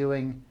addition to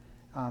doing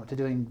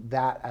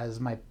that as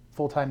my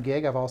full-time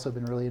gig, I've also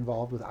been really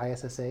involved with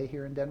ISSA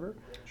here in Denver,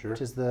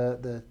 which is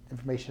the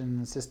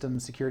Information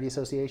Systems Security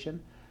Association.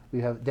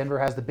 Denver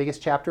has the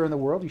biggest chapter in the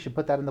world. You should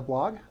put that in the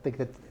blog. I think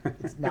that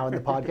it's now in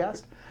the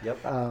podcast.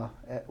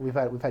 Yep. We've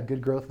had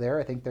good growth there.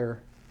 I think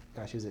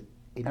is it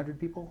 800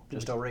 people?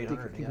 Just over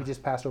 800. I think we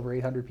just passed over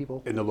 800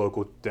 people In the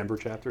local Denver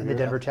chapter? in the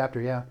Denver chapter.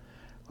 Yeah,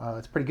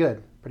 it's pretty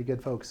good. Pretty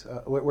good, folks.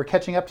 We're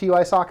catching up to you,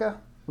 ISACA.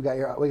 We got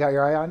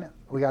your eye on.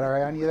 We got our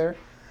eye on you there.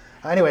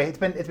 Anyway, it's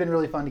been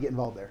really fun to get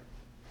involved there.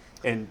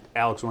 And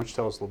Alex, why don't you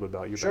tell us a little bit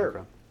about your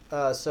background?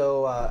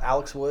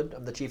 Alex Wood,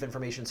 I'm the Chief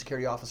Information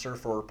Security Officer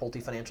for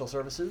Pulte Financial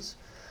Services.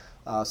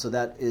 So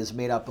that is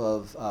made up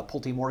of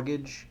Pulte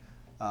Mortgage,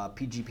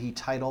 PGP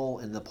Title,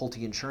 and the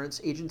Pulte Insurance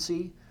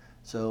Agency.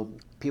 So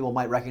people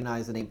might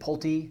recognize the name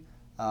Pulte,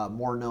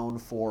 more known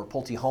for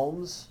Pulte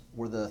Homes.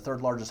 We're the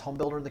third largest home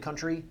builder in the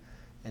country.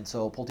 And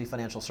so Pulte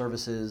Financial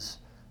Services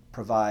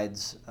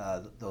provides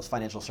those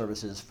financial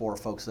services for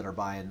folks that are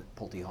buying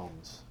Pulte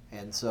homes.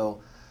 And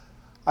so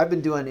I've been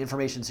doing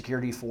information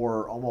security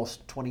for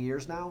almost 20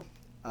 years now.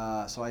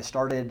 So I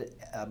started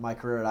my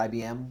career at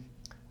IBM,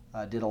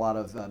 did a lot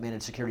of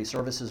managed security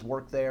services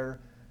work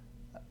there.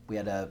 We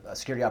had a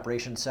security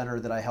operations center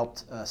that I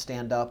helped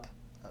stand up,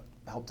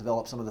 helped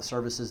develop some of the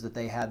services that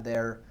they had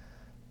there.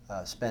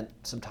 Spent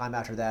some time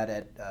after that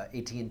at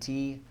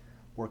AT&T,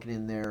 working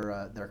in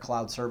their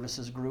cloud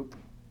services group,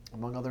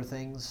 among other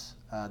things.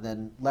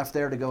 Then left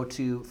there to go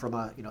from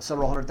a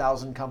several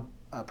 100,000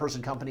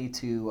 person company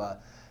to an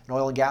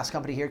oil and gas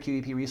company here,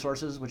 QEP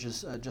Resources, which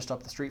is just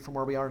up the street from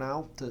where we are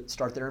now, to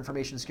start their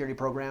information security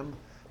program.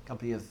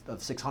 Company of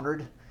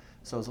 600,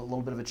 so it was a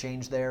little bit of a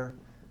change there.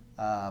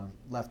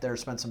 Left there,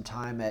 spent some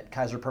time at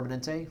Kaiser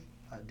Permanente,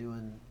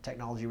 doing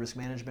technology risk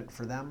management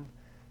for them,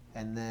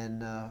 and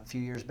then a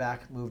few years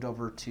back moved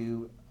over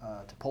to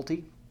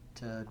Pulte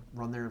to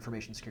run their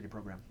information security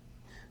program.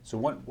 So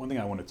one thing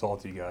I want to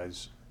talk to you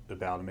guys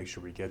about and make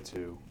sure we get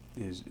to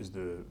is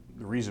the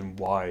reason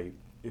why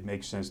it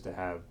makes sense to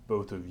have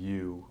both of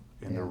you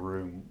in the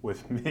room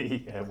with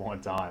me at one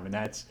time, and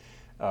that's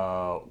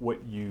what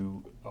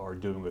you are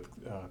doing with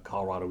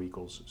Colorado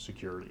Equals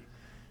Security.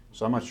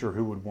 So I'm not sure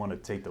who would want to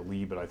take the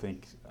lead, but I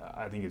think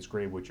it's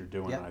great what you're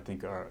doing, and I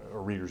think our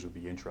readers would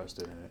be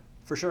interested in it.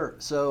 For sure.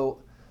 So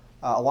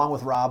along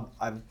with Rob,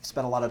 I've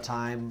spent a lot of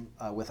time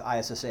with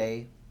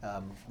ISSA.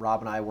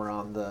 Rob and I were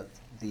on the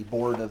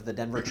board of the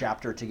Denver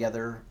chapter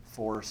together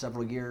for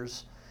several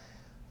years,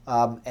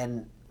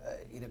 and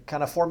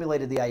kind of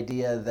formulated the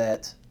idea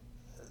that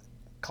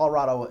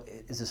Colorado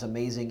is this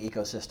amazing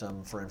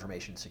ecosystem for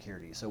information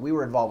security. So we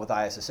were involved with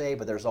ISSA,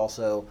 but there's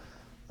also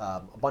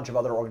a bunch of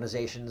other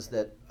organizations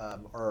that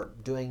are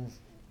doing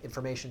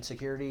information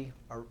security: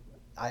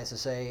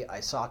 ISSA,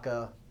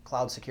 ISACA,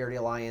 Cloud Security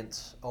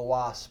Alliance,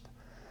 OWASP.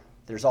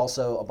 There's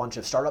also a bunch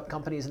of startup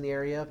companies in the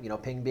area,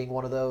 Ping being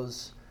one of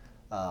those,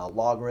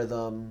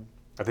 Logarithm,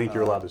 I think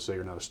you're allowed to say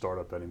you're not a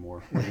startup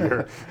anymore when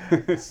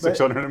you're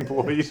 600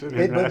 employees. But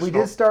we international.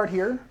 did start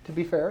here, to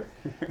be fair.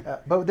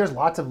 But there's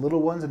lots of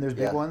little ones and there's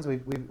big Yeah. ones.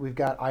 We've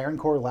got Iron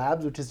Core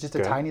Labs, which is just a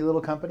Okay. tiny little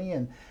company,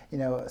 and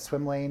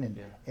Swim Lane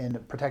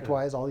and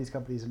ProtectWise, all these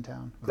companies in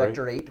town. Great.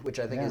 Vector 8, which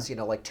I think Yeah. is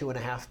like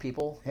 2.5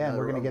 people. Yeah, and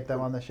we're going to get them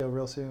on the show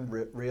real soon.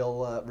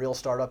 Real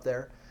startup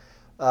there.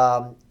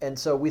 And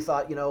so we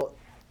thought,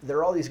 there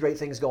are all these great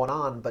things going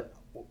on, but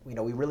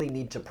we really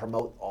need to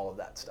promote all of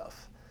that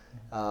stuff.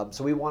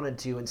 So we wanted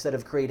to, instead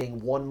of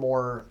creating one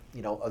more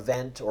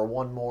event or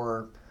one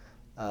more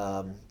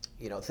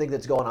thing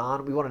that's going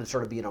on, we wanted to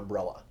sort of be an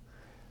umbrella.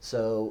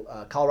 So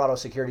Colorado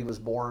Security was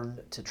born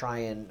to try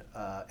and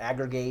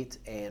aggregate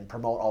and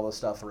promote all the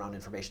stuff around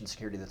information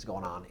security that's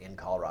going on in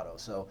Colorado.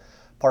 So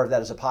part of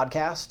that is a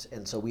podcast,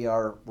 and so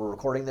we're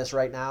recording this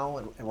right now,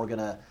 and we're going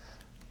to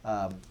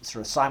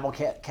sort of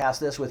simulcast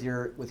this with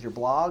your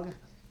blog.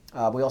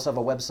 We also have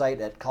a website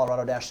at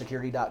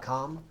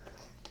colorado-security.com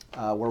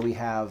where we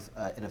have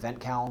an event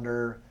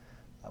calendar.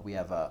 We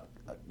have a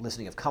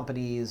listing of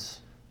companies.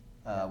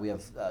 We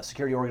have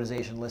security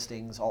organization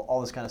listings, all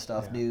this kind of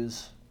stuff, Yeah.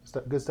 news.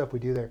 Good stuff we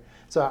do there.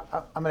 So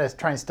I'm going to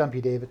try and stump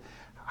you, David.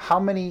 How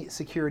many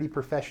security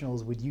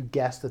professionals would you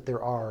guess that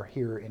there are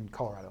here in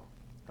Colorado?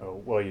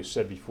 Oh, well, you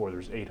said before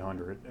there's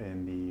 800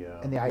 in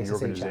the ISSA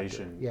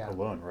organization chapter, yeah.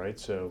 alone, right?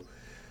 So,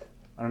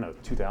 I don't know,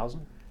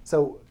 2,000?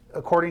 So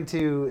according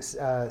to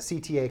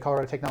CTA,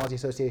 Colorado Technology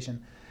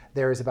Association,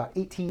 there is about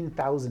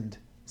 18,000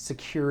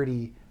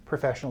 security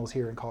professionals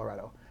here in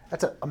Colorado.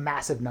 That's a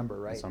massive number,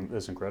 right?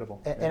 That's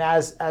incredible. And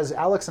as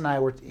Alex and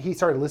I he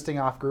started listing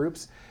off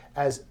groups.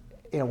 As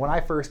when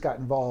I first got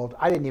involved,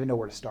 I didn't even know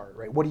where to start,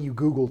 right? What do you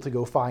Google to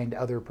go find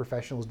other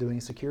professionals doing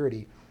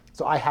security?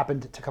 So I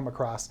happened to come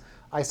across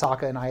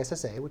ISACA and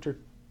ISSA, which are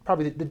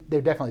probably,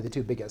 they're definitely the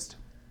two biggest.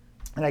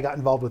 And I got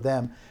involved with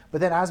them. But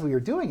then as we were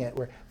doing it,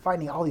 we're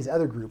finding all these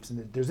other groups,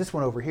 and there's this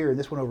one over here and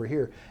this one over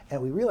here.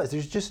 And we realized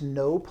there's just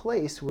no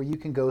place where you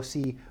can go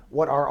see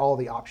what are all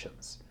the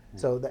options.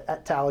 So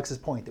to Alex's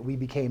point, that we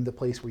became the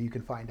place where you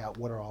can find out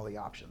what are all the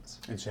options.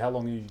 And so how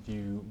long have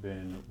you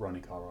been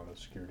running Colorado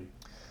Security?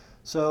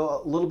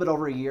 So a little bit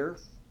over a year.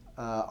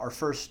 Our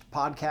first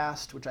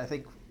podcast, which I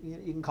think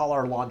you can call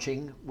our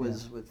launching,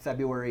 was with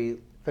February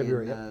in,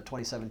 yep.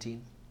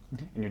 2017.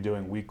 And you're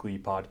doing weekly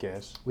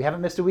podcasts, We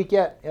haven't missed a week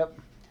yet. Yep.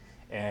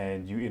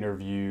 and you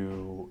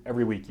interview,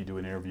 every week you do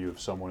an interview of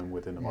someone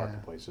within the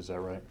marketplace, is that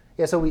right?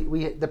 Yeah, so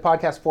the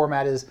podcast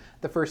format is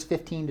the first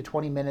 15 to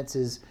 20 minutes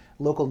is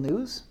local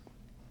news.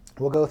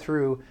 We'll go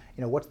through,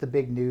 what's the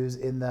big news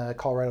in the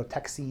Colorado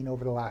tech scene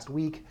over the last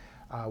week.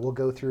 We'll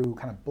go through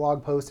kind of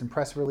blog posts and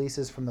press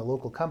releases from the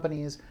local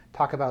companies,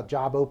 talk about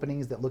job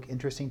openings that look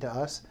interesting to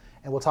us,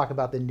 and we'll talk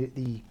about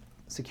the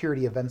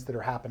security events that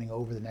are happening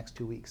over the next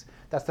 2 weeks.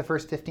 That's the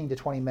first 15 to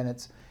 20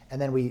 minutes, and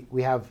then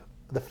we have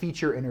the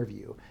feature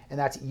interview, and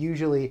that's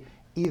usually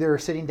either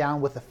sitting down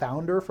with the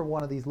founder from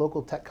one of these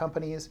local tech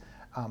companies,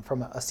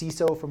 from a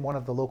CISO from one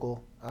of the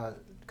local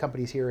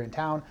companies here in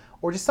town,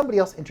 or just somebody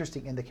else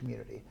interesting in the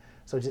community.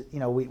 So just,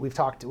 we've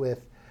talked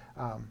with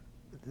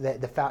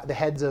the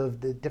heads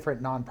of the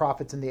different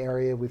nonprofits in the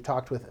area. We've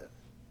talked with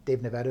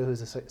Dave Nevada,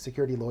 who's a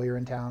security lawyer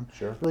in town.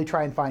 Sure. Really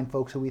try and find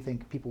folks who we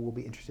think people will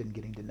be interested in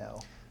getting to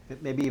know.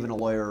 Maybe even a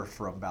lawyer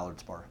from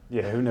Ballard's Bar.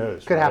 Yeah, who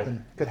knows? Could right?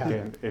 happen. Could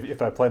happen. Yeah,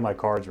 if I play my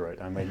cards right,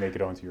 I may make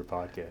it onto your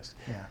podcast.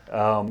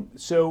 Yeah.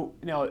 So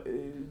now,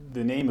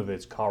 the name of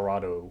it's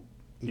Colorado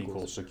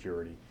Equals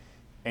Security.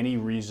 Any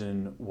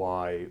reason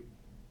why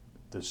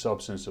the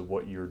substance of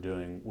what you're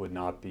doing would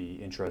not be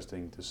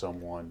interesting to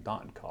someone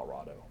not in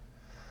Colorado?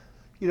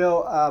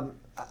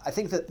 I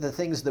think that the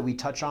things that we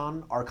touch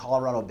on are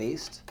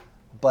Colorado-based,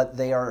 but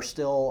they are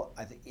still,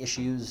 I think,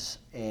 issues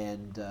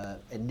and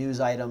news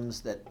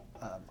items that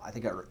I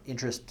think are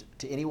interest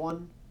to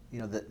anyone.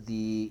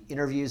 The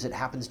interviews, it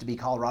happens to be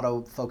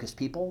Colorado-focused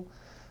people,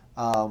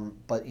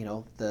 but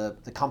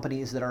the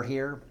companies that are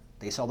here,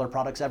 they sell their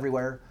products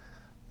everywhere.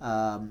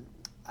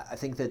 I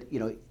think that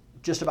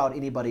just about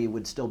anybody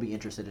would still be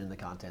interested in the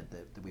content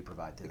that we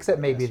provide. Except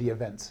maybe the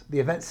events. The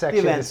event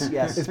section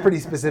yes. is pretty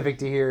specific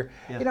to here.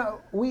 Yeah.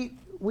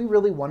 We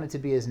really want it to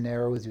be as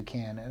narrow as we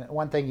can. And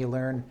one thing you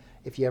learn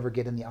if you ever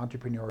get in the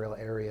entrepreneurial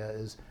area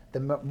is the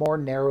more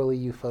narrowly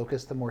you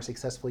focus, the more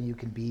successful you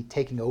can be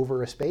taking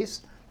over a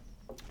space.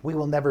 We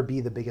will never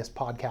be the biggest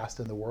podcast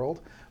in the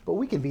world, but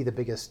we can be the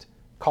biggest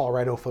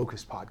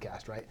Colorado-focused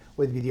podcast, right?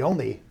 We'd be the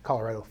only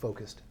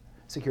Colorado-focused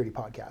security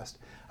podcast.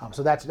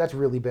 So that's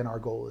really been our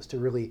goal, is to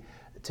really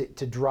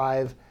to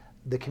drive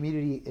the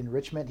community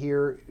enrichment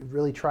here,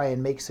 really try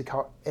and make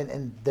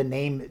and the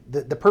name,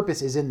 the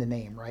purpose is in the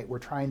name, right? We're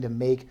trying to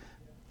make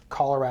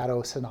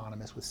Colorado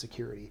synonymous with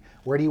security.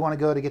 Where do you want to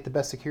go to get the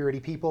best security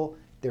people?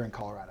 They're in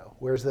Colorado.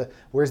 Where's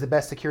the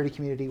best security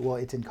community? Well,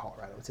 it's in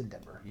Colorado. It's in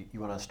Denver. You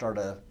want to start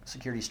a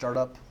security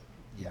startup?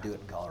 You do it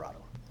in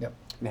Colorado. Yep.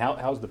 And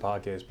how's the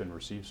podcast been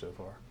received so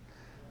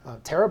far?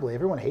 Terribly.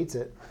 Everyone hates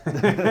it.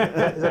 Is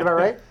that about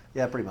right?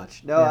 Yeah, pretty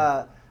much.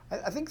 No,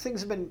 I think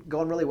things have been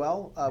going really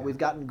well. We've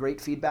gotten great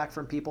feedback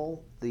from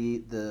people.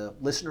 The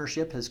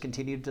listenership has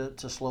continued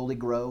to slowly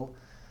grow.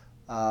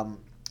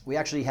 We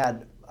actually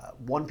had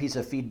one piece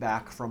of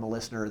feedback from a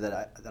listener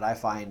that I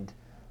find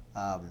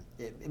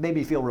it made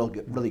me feel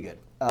really good.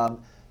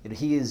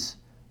 He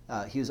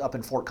was up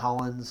in Fort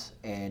Collins,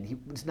 and he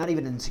was not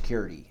even in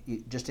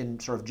security, just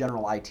in sort of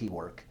general IT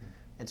work,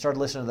 and started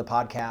listening to the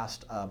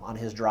podcast on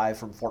his drive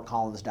from Fort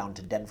Collins down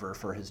to Denver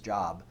for his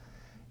job.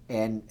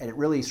 And it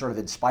really sort of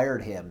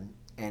inspired him,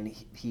 and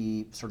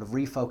he sort of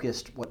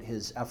refocused what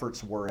his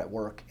efforts were at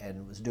work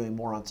and was doing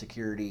more on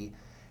security,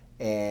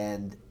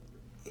 and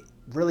it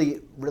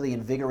really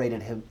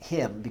invigorated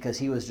him because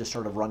he was just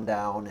sort of run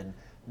down and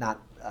not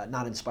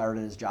inspired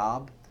in his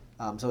job.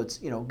 So it's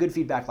good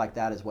feedback like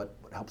that is what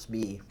helps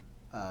me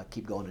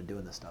keep going and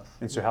doing this stuff.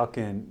 And so how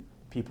can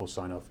people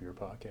sign up for your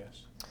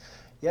podcast?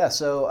 Yeah,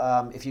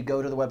 so if you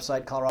go to the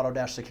website,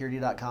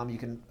 colorado-security.com, you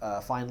can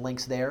find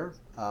links there.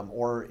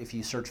 Or if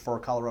you search for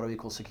Colorado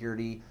Equals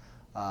Security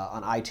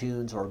on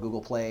iTunes or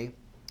Google Play,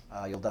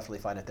 you'll definitely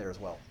find it there as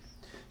well.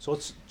 So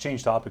let's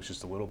change topics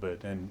just a little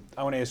bit. And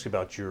I want to ask you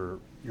about your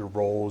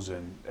roles.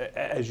 And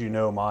as you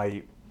know,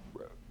 my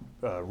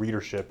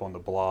readership on the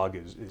blog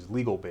is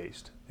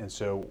legal-based. And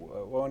so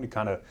I want to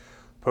kind of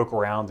poke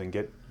around and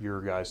get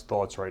your guys'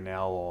 thoughts right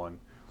now on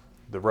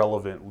the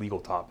relevant legal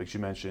topics. You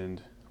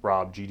mentioned,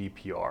 Rob,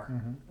 GDPR.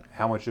 Mm-hmm.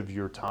 How much of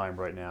your time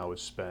right now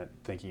is spent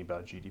thinking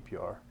about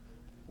GDPR?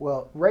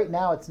 Well, right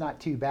now it's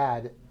not too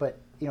bad, but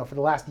for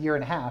the last year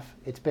and a half,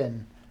 it's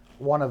been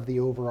one of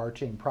the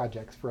overarching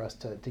projects for us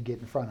to get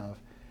in front of.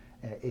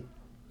 It,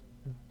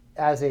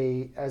 as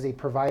a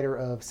provider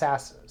of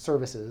SaaS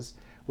services,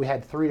 we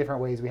had three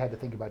different ways we had to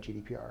think about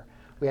GDPR.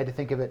 We had to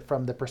think of it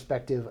from the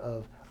perspective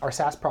of our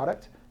SaaS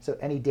product, so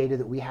any data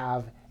that we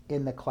have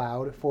in the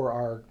cloud for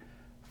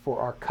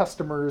our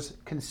customers,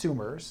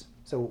 consumers.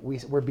 So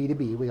we're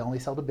B2B, we only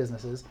sell to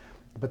businesses,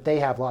 but they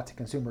have lots of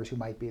consumers who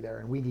might be there,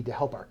 and we need to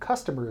help our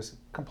customers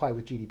comply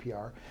with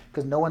GDPR,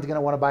 because no one's going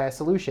to want to buy a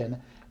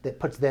solution that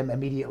puts them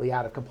immediately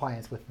out of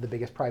compliance with the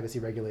biggest privacy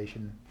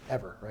regulation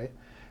ever, right?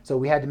 So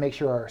we had to make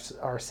sure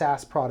our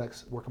SaaS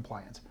products were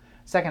compliant.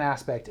 Second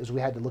aspect is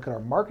we had to look at our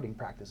marketing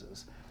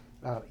practices.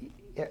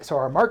 So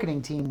our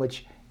marketing team,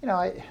 which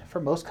for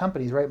most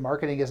companies, right,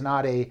 marketing is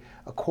not a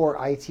core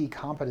IT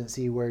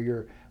competency where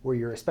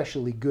you're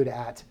especially good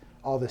at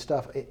all this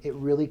stuff. It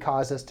really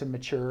caused us to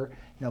mature,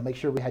 make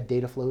sure we had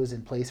data flows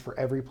in place for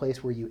every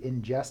place where you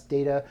ingest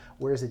data.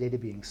 Where's the data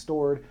being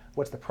stored?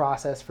 What's the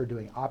process for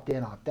doing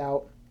opt-in,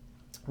 opt-out?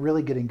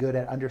 Really getting good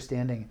at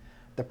understanding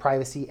the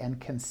privacy and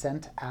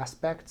consent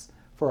aspects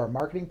for our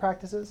marketing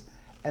practices.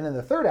 And then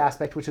the third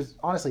aspect, which is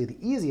honestly the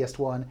easiest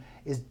one,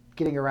 is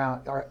getting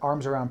our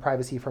arms around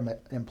privacy from an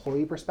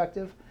employee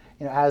perspective.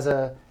 As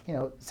a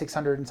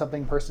 600 and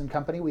something person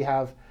company, we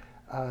have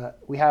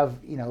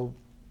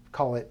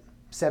call it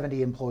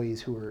 70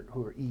 employees who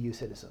are EU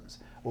citizens.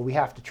 Well, we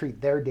have to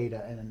treat their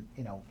data in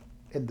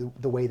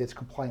the way that's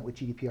compliant with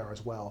GDPR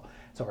as well.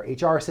 So our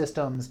HR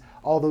systems,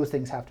 all those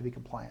things have to be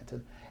compliant.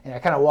 And I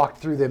kind of walked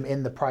through them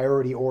in the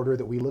priority order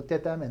that we looked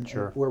at them and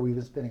where we've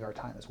been spending our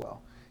time as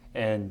well.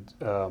 And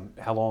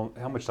how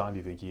much time do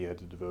you think you had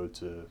to devote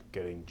to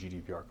getting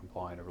GDPR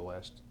compliant over the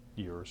last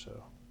year or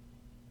so?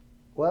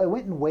 Well, it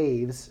went in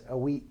waves.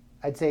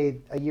 I'd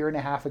say a year and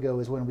a half ago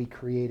is when we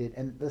created,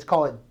 and let's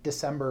call it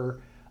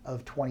December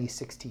of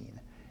 2016,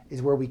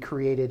 is where we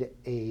created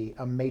a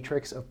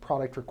matrix of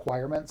product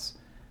requirements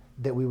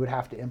that we would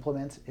have to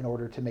implement in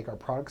order to make our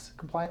products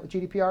compliant with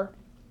GDPR.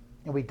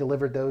 And we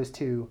delivered those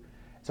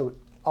so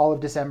all of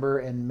December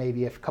and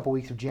maybe a couple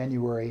weeks of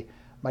January,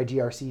 my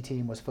GRC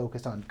team was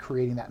focused on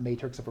creating that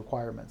matrix of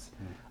requirements.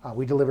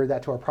 We delivered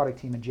that to our product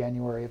team in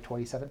January of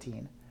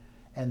 2017.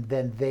 And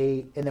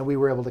then we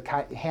were able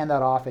to hand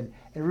that off and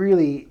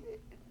really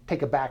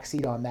take a back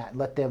seat on that and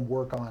let them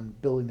work on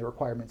building the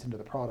requirements into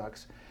the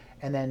products.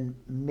 And then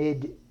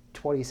mid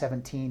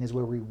 2017 is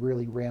where we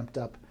really ramped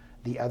up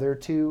the other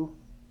two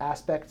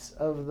aspects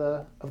of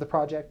the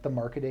project, the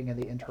marketing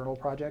and the internal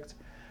project.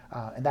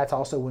 And that's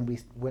also when we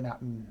went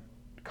out and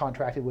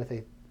contracted with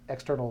an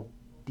external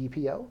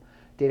DPO,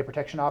 Data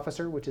Protection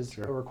Officer, which is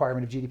a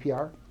requirement of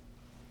GDPR.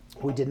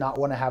 We did not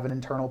want to have an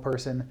internal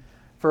person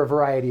for a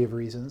variety of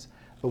reasons,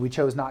 but we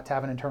chose not to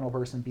have an internal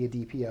person be a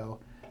DPO.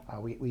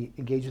 We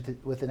engaged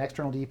with an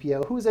external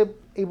DPO who was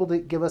able to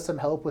give us some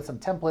help with some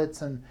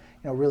templates and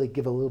really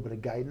give a little bit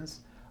of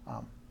guidance.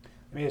 Let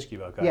me ask you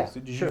about guidance.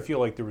 Did you feel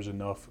like there was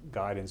enough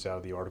guidance out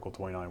of the Article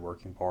 29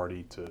 Working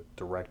Party to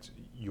direct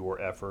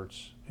your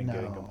efforts in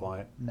getting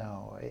compliant?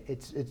 No,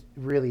 it's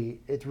really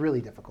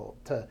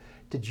difficult to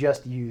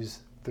just use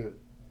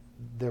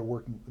their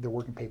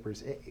working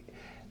papers.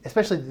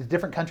 Especially the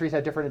different countries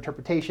have different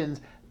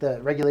interpretations.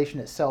 The regulation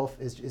itself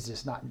is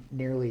just not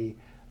nearly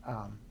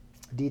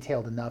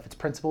detailed enough. It's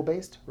principle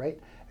based, right?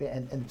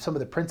 And some of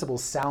the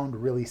principles sound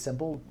really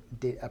simple.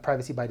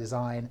 Privacy by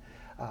design,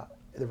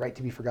 the right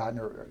to be forgotten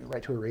or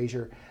right to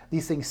erasure.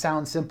 These things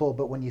sound simple,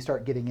 but when you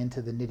start getting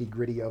into the nitty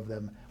gritty of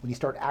them, when you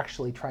start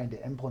actually trying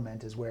to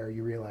implement is where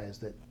you realize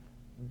that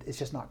it's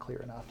just not clear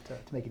enough to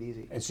make it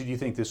easy. And so do you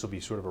think this will be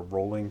sort of a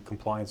rolling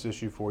compliance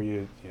issue for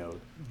you?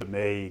 The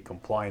May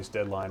compliance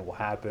deadline will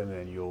happen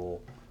and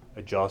you'll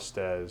adjust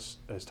as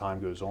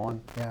time goes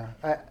on?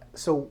 Yeah.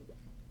 So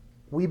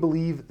we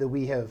believe that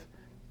we have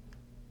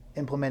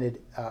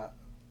implemented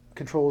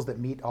controls that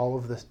meet all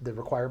of the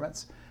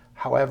requirements.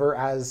 However,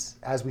 as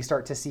we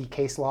start to see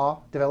case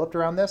law developed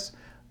around this,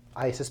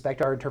 I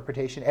suspect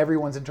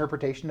everyone's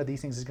interpretation of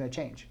these things is going to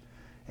change.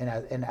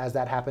 And as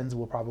that happens,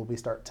 we'll probably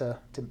start to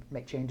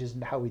make changes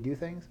in how we do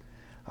things.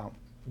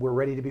 We're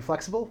ready to be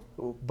flexible,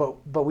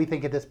 but we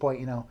think at this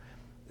point,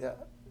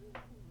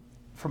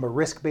 from a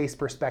risk-based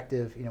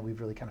perspective, we've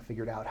really kind of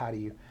figured out how do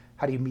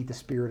you meet the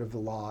spirit of the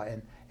law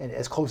and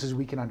as close as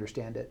we can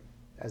understand it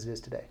as it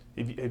is today.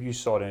 Have you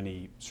sought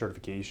any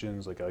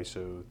certifications like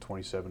ISO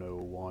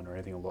 27001 or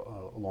anything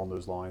along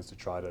those lines to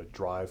try to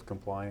drive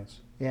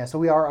compliance? Yeah, so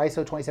we are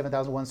ISO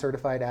 27001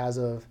 certified as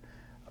of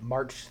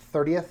March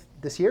 30th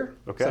this year.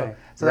 Okay.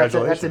 So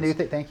that's a new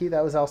thing. Thank you.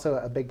 That was also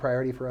a big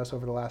priority for us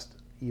over the last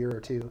year or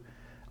two.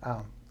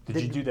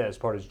 Did you do that as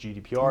part of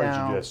GDPR, or did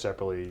you do that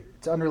separately?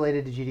 It's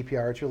unrelated to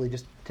GDPR. It's really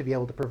just to be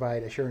able to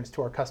provide assurance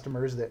to our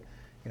customers that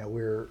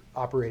we're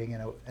operating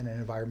in an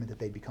environment that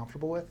they'd be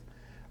comfortable with.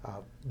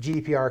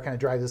 GDPR kind of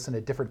drives us in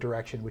a different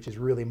direction, which is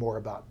really more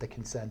about the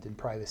consent and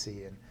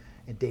privacy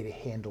and data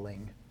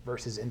handling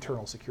versus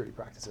internal security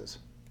practices.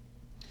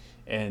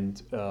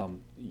 And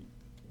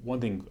one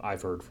thing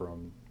I've heard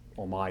on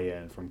my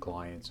end from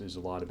clients is a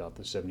lot about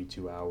the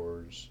 72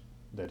 hours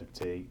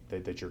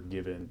that you're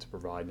given to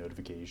provide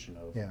notification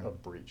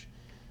of breach.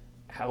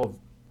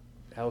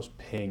 How's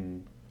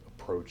Ping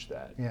approach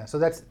that? Yeah, so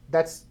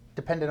that's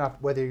dependent on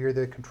whether you're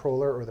the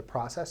controller or the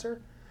processor.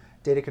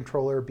 Data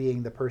controller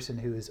being the person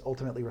who is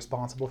ultimately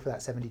responsible for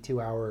that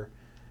 72-hour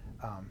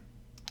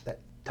that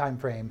time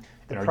frame.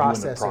 The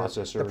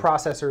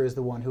processor is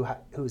the one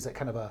who's a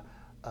kind of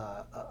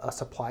a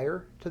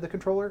supplier to the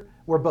controller.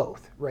 We're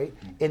both, right?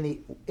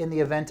 Mm-hmm. In the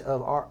event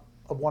of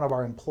one of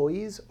our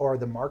employees or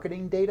the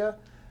marketing data,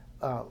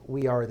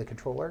 we are the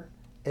controller.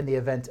 In the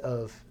event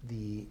of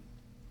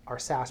our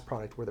SaaS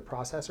product, we're the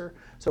processor.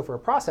 So for a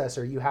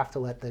processor, you have to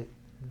let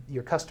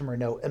your customer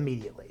know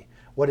immediately.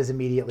 What does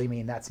immediately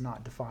mean? That's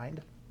not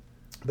defined.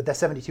 But that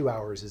 72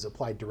 hours is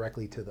applied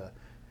directly to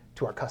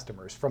our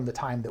customers from the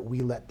time that we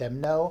let them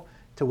know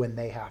to when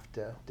they have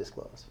to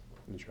disclose.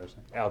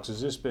 Interesting. Alex,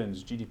 has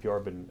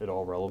GDPR been at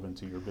all relevant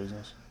to your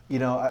business?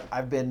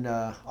 I've been,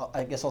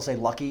 I guess I'll say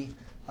lucky.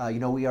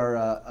 We are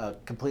a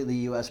completely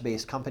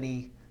U.S.-based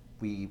company.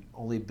 We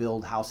only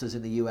build houses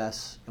in the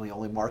U.S. and we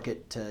only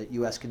market to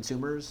U.S.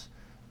 consumers.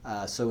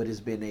 So it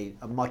has been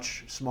a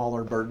much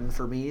smaller burden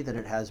for me than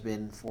it has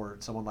been for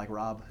someone like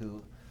Rob,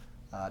 who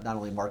not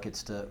only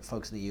markets to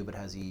folks in the EU, but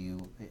has EU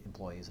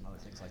employees and other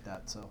things like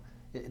that. So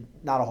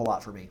not a whole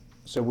lot for me.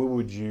 So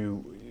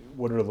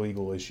what are the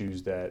legal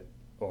issues that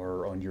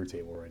are on your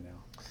table right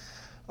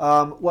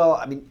now? Well,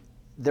 I mean,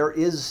 there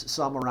is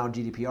some around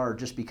GDPR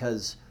just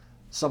because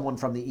someone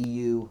from the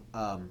EU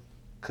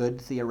could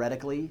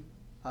theoretically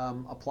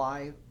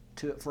apply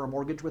for a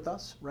mortgage with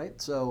us,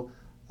 right? So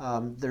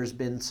there's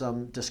been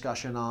some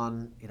discussion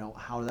on,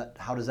 how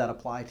does that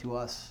apply to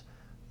us?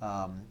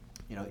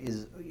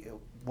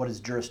 What does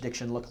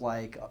jurisdiction look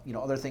like?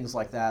 Other things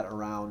like that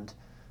around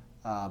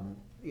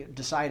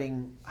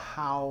deciding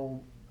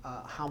how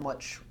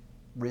much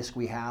risk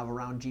we have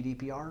around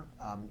GDPR,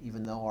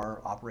 even though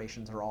our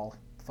operations are all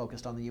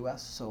focused on the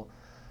U.S. So,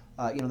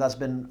 that's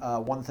been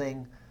one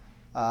thing.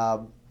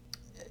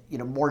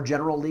 More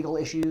general legal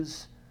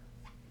issues.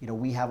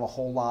 We have a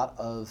whole lot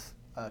of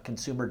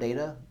consumer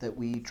data that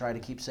we try to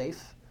keep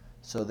safe.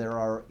 So there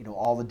are,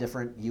 all the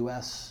different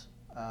U.S.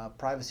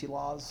 Privacy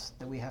laws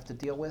that we have to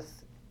deal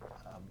with,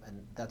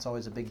 and that's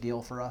always a big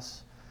deal for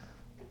us.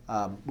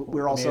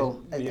 We're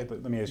also.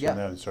 Let me ask you on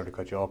that and sorry to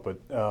cut you off, but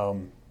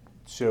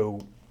so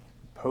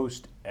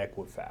post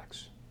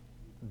Equifax,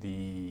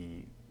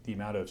 the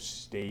amount of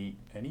state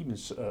and even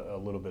a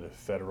little bit of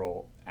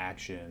federal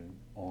action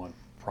on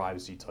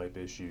privacy type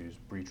issues,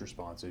 breach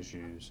response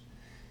issues,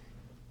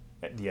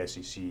 the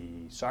SEC,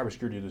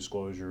 cybersecurity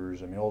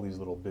disclosures, all these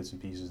little bits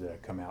and pieces that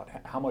have come out,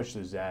 how much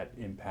does that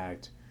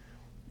impact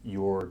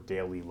your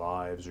daily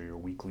lives or your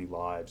weekly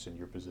lives and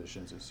your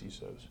positions as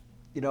CISOs?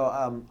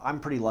 I'm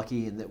pretty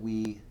lucky in that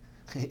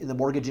in the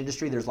mortgage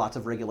industry, there's lots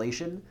of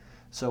regulation.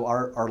 So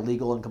our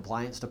legal and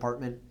compliance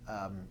department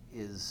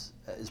is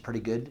pretty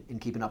good in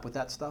keeping up with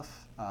that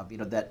stuff.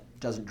 That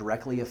doesn't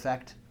directly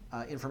affect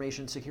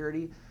information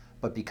security,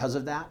 but because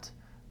of that,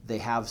 they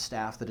have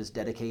staff that is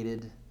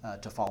dedicated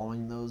to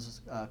following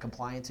those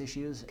compliance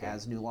issues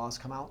as new laws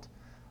come out.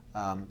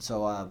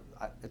 So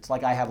it's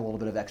like I have a little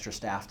bit of extra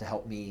staff to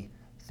help me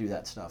through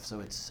that stuff.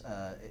 So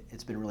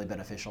it's been really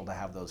beneficial to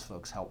have those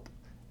folks help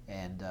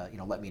and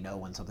let me know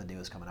when something new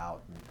is coming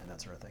out and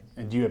that sort of thing.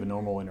 And do you have a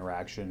normal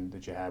interaction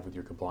that you have with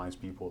your compliance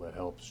people that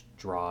helps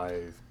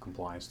drive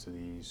compliance to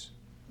these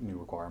new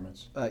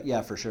requirements?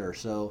 Yeah, for sure.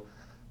 So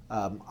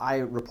I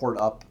report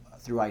up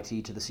through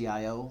IT to the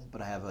CIO,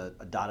 but I have a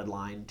dotted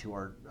line to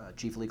our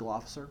chief legal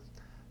officer.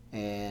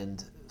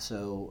 And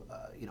so,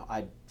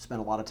 I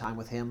spent a lot of time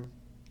with him,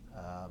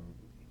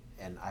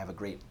 and I have a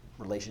great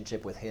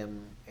relationship with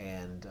him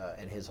and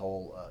his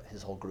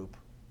whole group,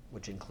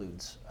 which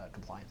includes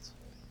compliance.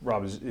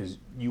 Rob, is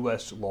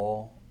U.S.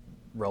 law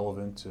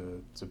relevant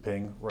to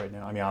Ping right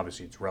now? I mean,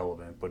 obviously it's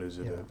relevant, but is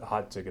it a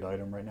hot ticket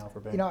item right now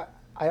for Ping?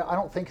 I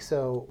don't think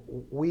so.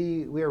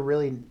 We are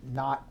really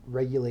not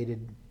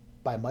regulated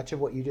by much of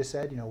what you just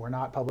said. We're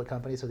not public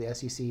companies, so the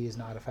SEC is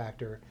not a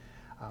factor.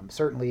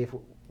 Certainly, if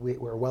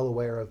we're well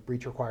aware of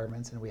breach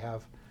requirements, and we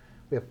have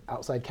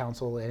outside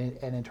counsel and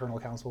internal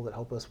counsel that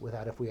help us with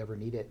that if we ever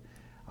need it.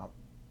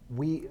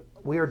 We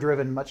are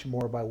driven much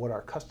more by what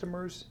our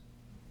customers'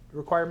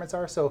 requirements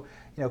are. So,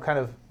 kind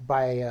of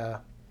by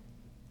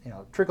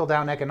trickle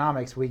down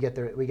economics, we get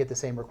the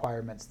same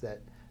requirements that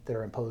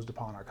are imposed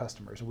upon our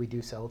customers. We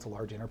do sell to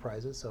large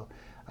enterprises, so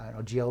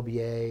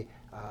GLBA,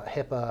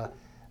 HIPAA,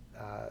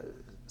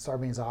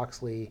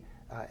 Sarbanes-Oxley,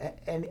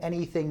 and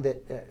anything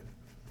that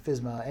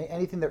FISMA,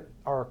 anything that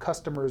our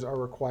customers are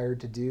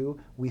required to do,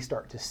 we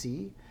start to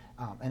see.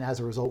 And as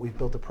a result, we've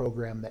built a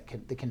program that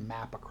can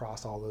map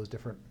across all those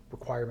different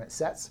requirement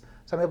sets.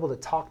 So I'm able to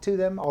talk to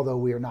them, although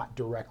we are not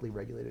directly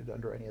regulated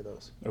under any of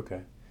those. Okay.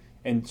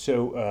 And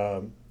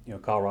so,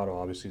 Colorado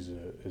obviously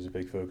is a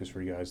big focus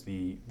for you guys.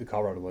 The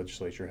Colorado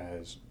legislature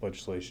has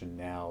legislation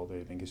now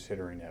they've been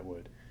considering that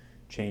would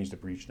change the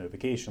breach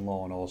notification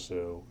law and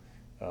also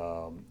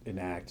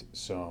enact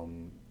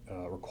some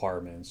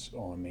requirements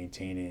on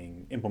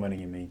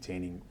implementing and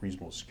maintaining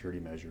reasonable security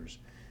measures.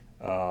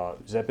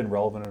 Has that been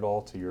relevant at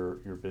all to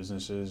your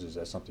businesses? Is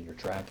that something you're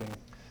tracking?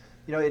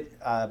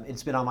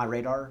 It's been on my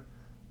radar.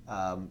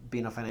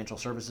 Being a financial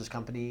services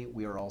company,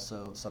 we are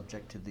also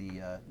subject to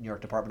the New York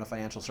Department of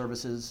Financial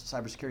Services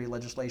cybersecurity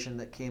legislation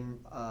that came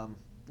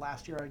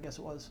last year, I guess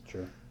it was.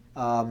 Sure.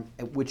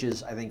 Which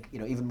is, I think,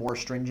 even more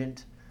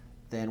stringent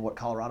than what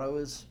Colorado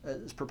is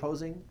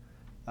proposing.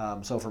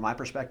 So from my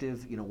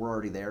perspective, we're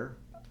already there.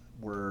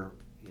 We're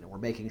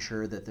making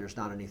sure that there's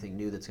not anything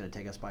new that's going to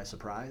take us by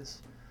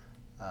surprise.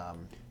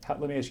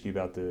 Let me ask you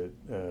about the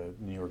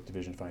New York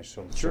Division of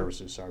Financial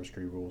Services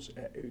cybersecurity rules.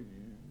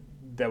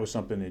 That was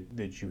something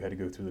that you had to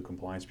go through the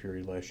compliance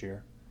period last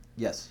year?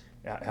 Yes.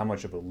 How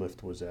much of a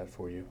lift was that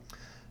for you?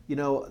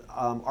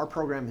 Our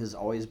program has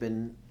always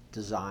been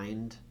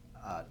designed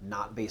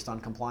not based on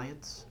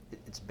compliance.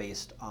 It's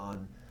based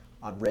on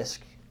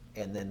risk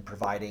and then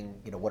providing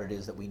what it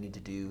is that we need to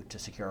do to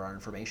secure our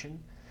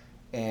information.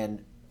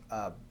 And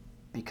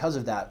because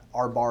of that,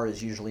 our bar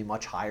is usually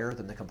much higher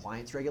than the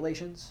compliance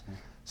regulations. Mm-hmm.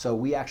 So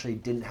we actually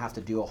didn't have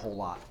to do a whole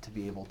lot to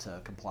be able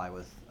to comply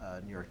with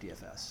New York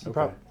DFS.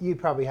 Okay. You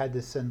probably had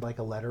to send like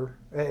a letter.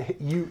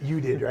 You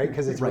did, right?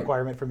 Because it's a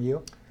requirement from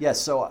you. Yes.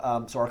 So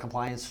our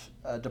compliance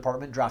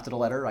department drafted a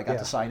letter. I got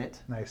to sign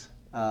it. Nice.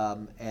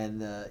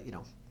 And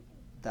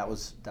that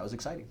was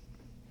exciting.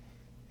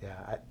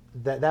 Yeah.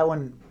 That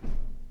one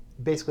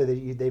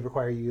basically they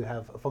require you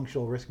have a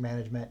functional risk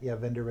management. You have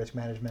vendor risk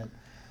management.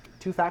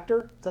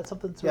 Two-factor? Is that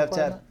something that's required?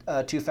 You have to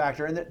have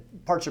two-factor, and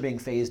parts are being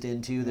phased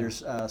into. There's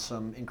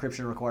some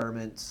encryption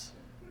requirements.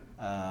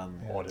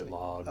 Audit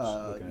logs.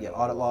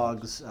 Audit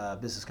logs,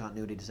 business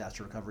continuity,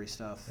 disaster recovery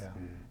stuff.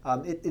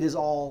 Yeah. It is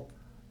all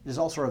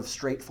sort of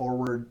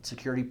straightforward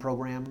security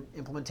program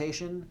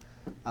implementation.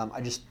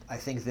 I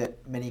think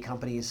that many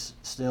companies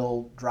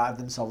still drive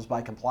themselves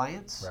by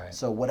compliance. Right.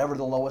 So whatever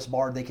the lowest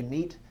bar they can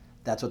meet,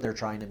 that's what they're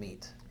trying to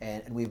meet,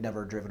 and we've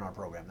never driven our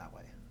program that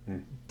way.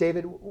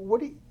 David,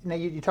 what do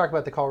you talk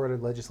about the Colorado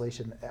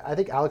legislation? I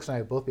think Alex and I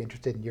would both be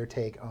interested in your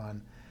take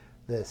on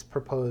this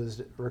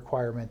proposed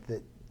requirement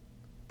that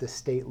the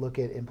state look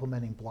at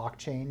implementing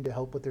blockchain to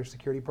help with their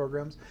security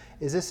programs.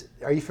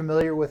 Are you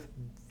familiar with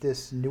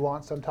this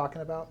nuance I'm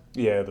talking about?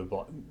 Yeah, the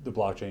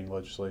blockchain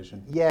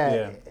legislation.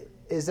 Yeah.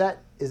 Is that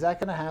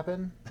going to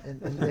happen?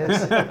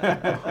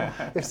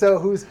 If so,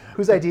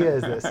 whose idea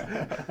is this?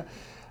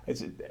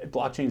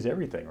 Blockchain's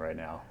everything right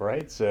now,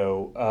 right?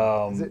 So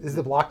is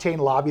the blockchain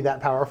lobby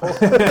that powerful?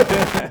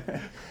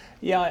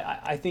 Yeah,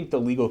 I think the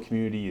legal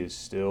community is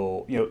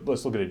still,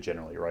 let's look at it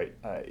generally, right?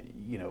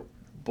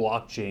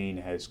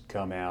 Blockchain has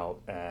come out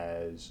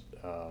as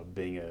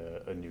being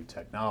a new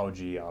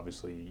technology.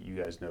 Obviously,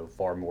 you guys know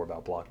far more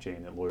about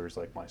blockchain than lawyers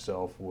like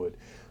myself would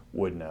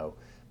know.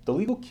 The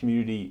legal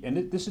community,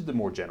 and this is the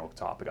more general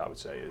topic I would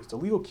say, is the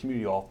legal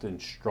community often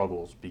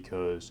struggles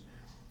because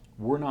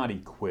we're not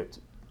equipped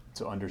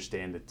to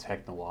understand the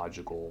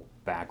technological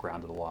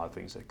background of a lot of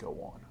things that go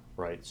on,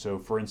 right? So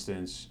for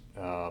instance,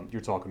 you're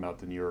talking about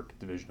the New York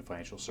Division of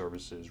Financial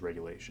Services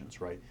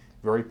regulations, right?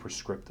 Very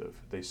prescriptive.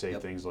 They say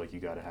things like you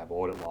got to have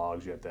audit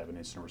logs, you have to have an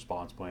incident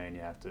response plan, you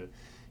have to,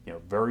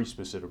 very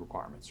specific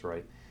requirements,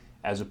 right?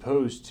 As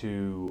opposed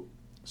to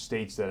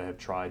states that have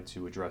tried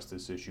to address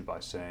this issue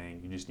by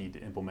saying you just need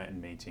to implement and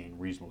maintain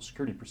reasonable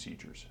security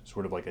procedures,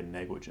 sort of like a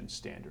negligence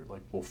standard,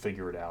 like we'll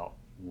figure it out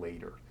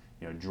later.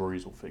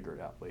 Juries will figure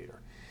it out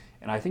later.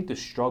 And I think the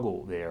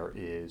struggle there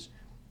is,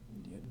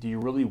 do you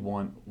really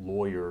want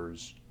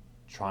lawyers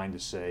trying to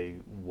say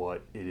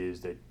what it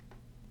is that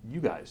you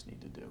guys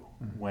need to do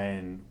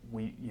when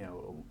we,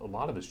 a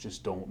lot of us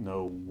just don't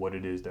know what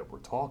it is that we're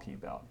talking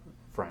about,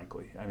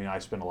 frankly. I mean, I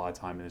spend a lot of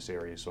time in this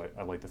area, so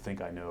I like to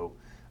think I know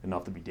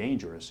enough to be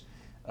dangerous.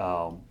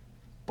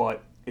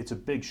 But it's a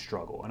big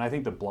struggle. And I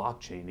think the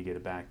blockchain, to get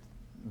it back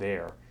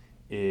there,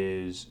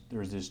 is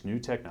there's this new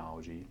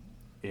technology.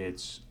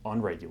 It's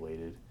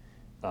unregulated.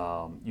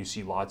 You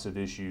see lots of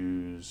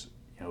issues,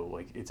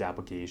 like its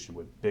application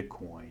with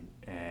Bitcoin.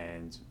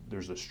 And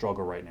there's a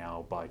struggle right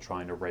now by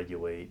trying to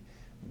regulate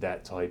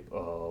that type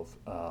of,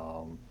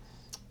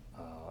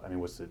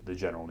 what's the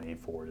general name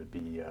for it? It'd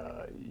be,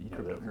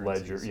 the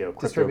ledger,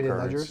 Distributed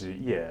ledgers?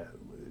 cryptocurrency. Yeah.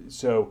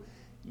 So,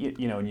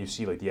 and you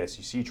see like the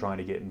SEC trying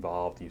to get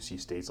involved. You see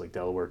states like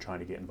Delaware trying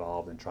to get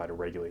involved and try to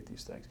regulate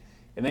these things.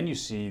 And then you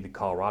see the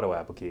Colorado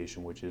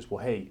application, which is,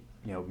 well, hey,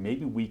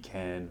 maybe we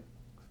can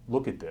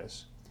look at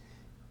this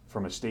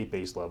from a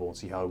state-based level and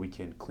see how we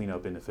can clean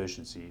up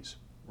inefficiencies,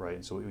 right?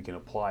 And so we can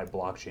apply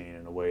blockchain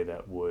in a way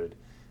that would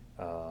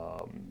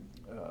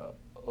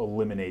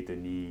eliminate the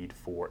need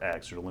for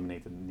X or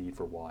eliminate the need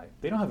for Y.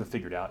 They don't have it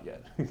figured out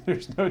yet.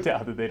 There's no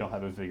doubt that they don't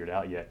have it figured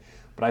out yet.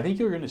 But I think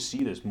you're going to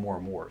see this more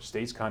and more.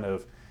 States kind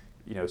of,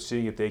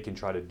 seeing if they can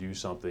try to do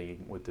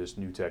something with this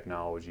new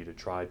technology to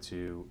try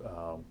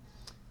to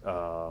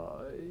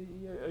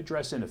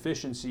address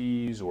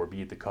inefficiencies or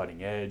be at the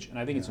cutting edge. And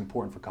I think it's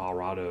important for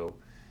Colorado,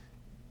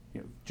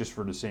 just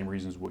for the same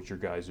reasons what your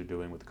guys are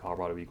doing with the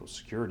Colorado Equals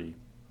Security.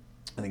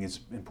 I think it's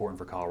important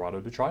for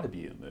Colorado to try to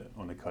be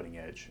on the cutting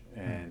edge.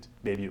 And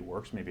maybe it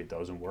works, maybe it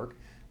doesn't work.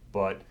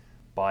 But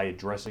by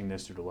addressing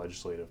this through the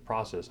legislative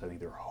process, I think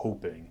they're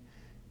hoping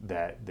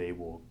that they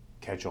will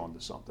catch on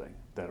to something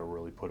that'll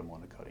really put them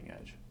on the cutting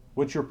edge.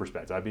 What's your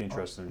perspective? I'd be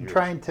interested in yours.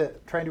 Trying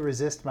to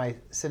resist my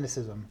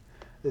cynicism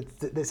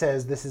that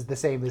says this is the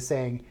same as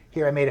saying,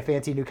 here, I made a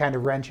fancy new kind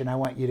of wrench and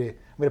I'm going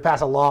to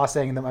pass a law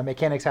saying that my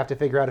mechanics have to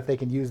figure out if they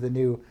can use the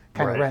new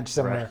kind of wrench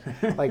somewhere.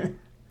 Right.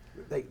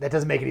 That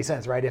doesn't make any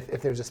sense, right?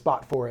 If there's a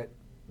spot for it,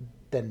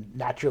 then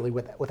naturally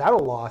without a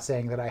law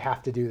saying that I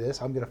have to do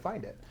this, I'm going to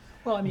find it.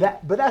 Well, I mean,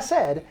 but that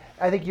said,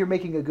 I think you're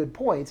making a good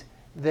point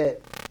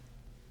that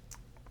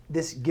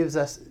this gives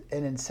us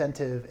an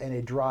incentive and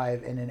a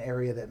drive in an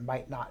area that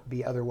might not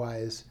be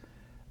otherwise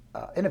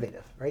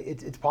innovative, right?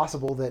 It's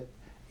possible that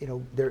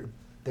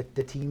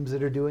the teams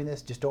that are doing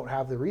this just don't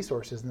have the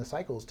resources and the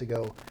cycles to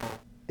go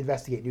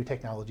investigate new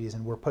technologies,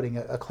 and we're putting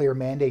a clear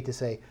mandate to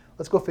say,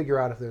 let's go figure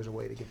out if there's a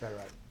way to get better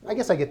at it. I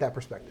guess I get that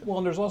perspective. Well,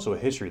 and there's also a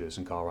history of this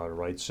in Colorado,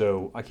 right?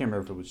 So I can't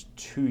remember if it was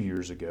 2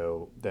 years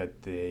ago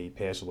that they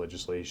passed a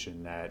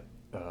legislation that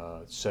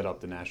set up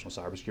the National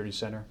Cybersecurity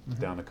Center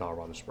down in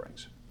Colorado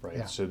Springs, right?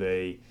 Yeah. So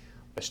they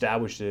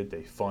established it,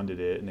 they funded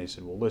it, and they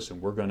said, well,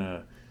 listen, we're going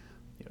to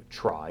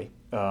try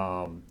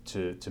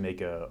to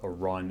make a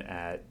run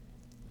at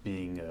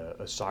being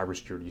a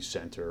cybersecurity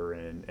center,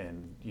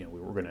 and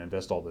we're going to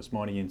invest all this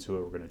money into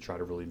it. We're going to try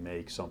to really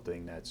make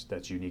something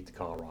that's unique to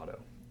Colorado.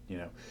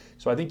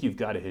 So I think you've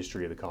got a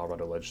history of the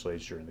Colorado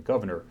legislature and the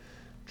governor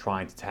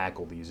trying to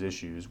tackle these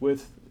issues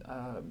with,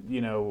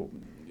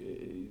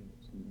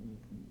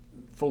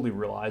 fully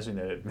realizing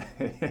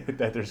that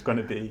that there's going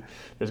to be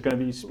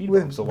speed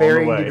bumps along the way.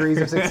 With varying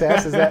degrees of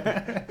success. Is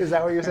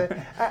that what you're saying?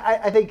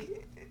 I think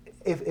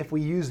if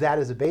we use that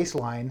as a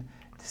baseline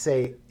to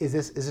say, is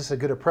this a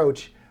good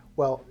approach?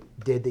 Well,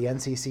 did the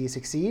NCC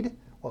succeed?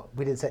 Well,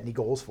 we didn't set any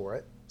goals for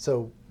it,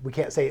 so we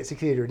can't say it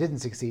succeeded or didn't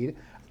succeed.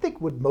 I think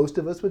what most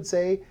of us would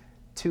say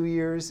 2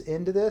 years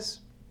into this,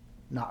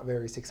 not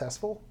very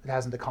successful. It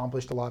hasn't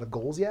accomplished a lot of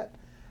goals yet.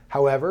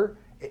 However,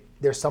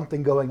 there's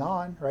something going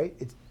on, right?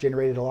 It's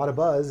generated a lot of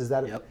buzz. Is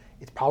that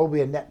it's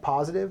probably a net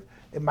positive.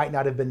 It might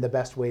not have been the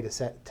best way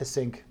to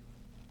sink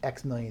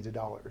X millions of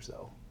dollars,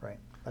 though, right?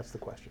 That's the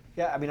question.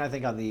 Yeah, I mean, I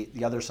think on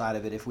the other side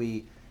of it, if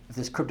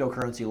this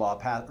cryptocurrency law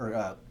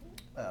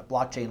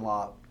blockchain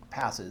law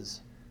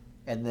passes,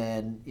 and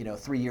then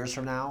 3 years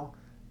from now,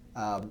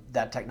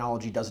 that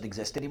technology doesn't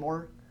exist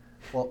anymore.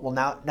 Well,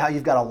 now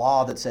you've got a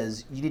law that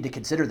says you need to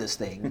consider this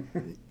thing,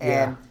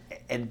 and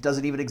it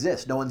doesn't even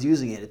exist. No one's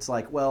using it. It's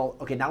like, well,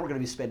 okay, now we're going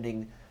to be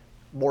spending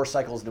more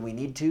cycles than we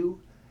need to,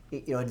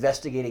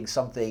 investigating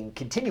something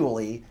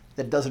continually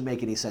that doesn't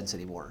make any sense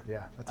anymore.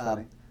 Yeah, that's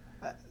funny.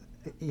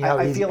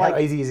 I feel like how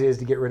easy it is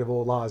to get rid of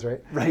old laws,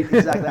 right? Right,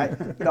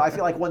 exactly. I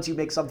feel like once you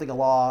make something a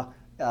law,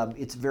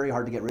 it's very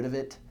hard to get rid of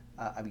it.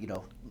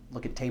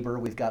 Look at Tabor.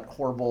 We've got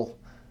horrible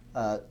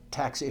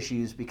tax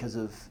issues because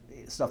of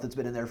stuff that's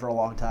been in there for a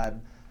long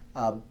time.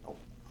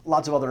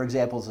 Lots of other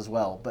examples as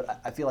well, but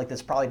I feel like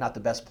that's probably not the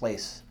best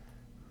place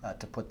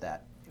to put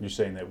that. You're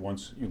saying that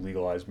once you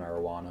legalize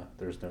marijuana,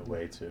 there's no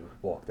way to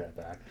walk that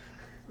back?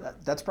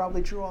 That's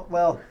probably true.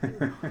 Well,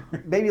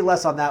 maybe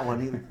less on that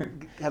one. You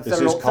have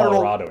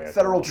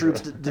federal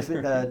troops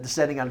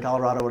descending on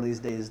Colorado one of these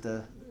days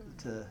to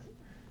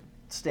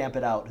stamp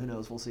it out. Who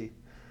knows? We'll see.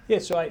 Yeah,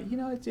 so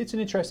it's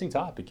an interesting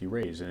topic you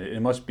raise, and it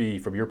must be,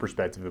 from your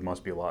perspective, it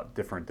must be a lot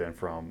different than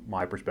from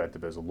my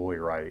perspective as a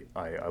lawyer.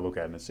 I look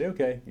at it and say,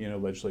 okay,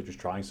 legislature's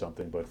trying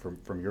something, but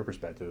from your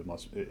perspective,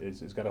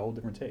 it's got a whole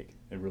different take.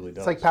 It really does.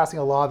 It's like passing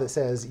a law that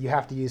says you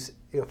have to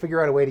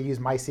figure out a way to use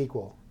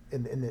MySQL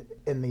in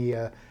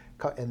the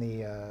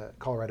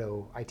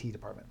Colorado IT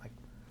department. Like,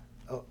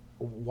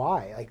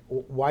 why? Like,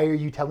 why are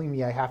you telling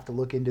me I have to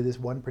look into this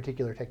one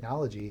particular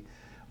technology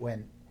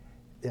when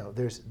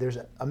there's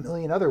a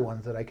million other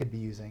ones that I could be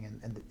using,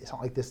 and it's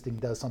not like this thing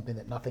does something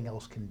that nothing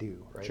else can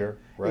do, right? Sure,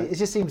 right.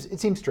 It seems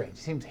strange. It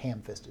seems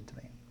ham-fisted to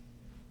me.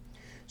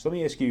 So let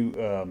me ask you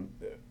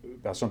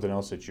about something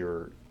else that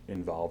you're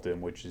involved in,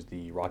 which is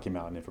the Rocky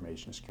Mountain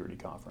Information Security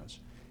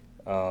Conference.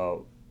 Why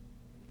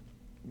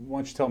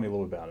don't you tell me a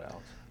little bit about it,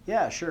 Alex?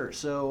 Yeah, sure.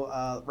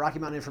 So Rocky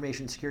Mountain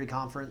Information Security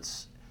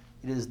Conference,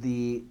 it is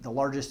the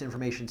largest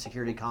information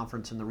security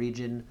conference in the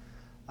region.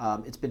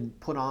 It's been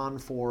put on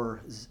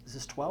for, is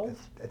this 12?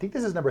 I think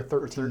this is number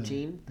 13. Or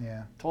 13.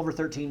 Yeah. 12 or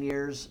 13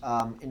 years,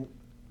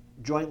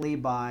 jointly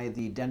by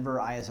the Denver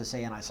ISSA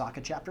and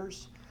ISACA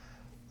chapters.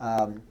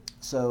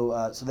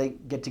 So they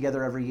get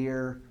together every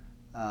year,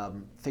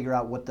 figure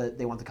out what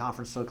they want the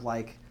conference to look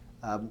like.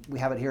 We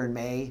have it here in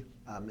May.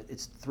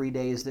 It's 3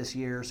 days this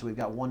year, so we've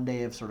got 1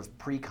 day of sort of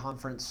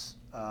pre-conference,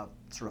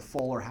 sort of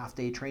full or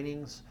half-day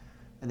trainings,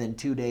 and then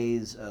 2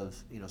 days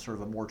of sort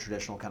of a more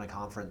traditional kind of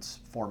conference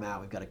format.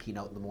 We've got a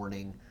keynote in the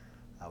morning.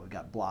 We've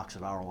got blocks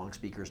of hour-long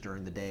speakers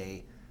during the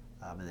day,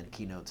 and then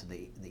keynotes in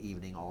the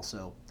evening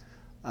also.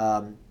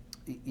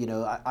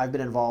 I've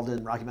been involved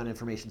in Rocky Mountain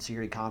Information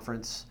Security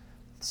Conference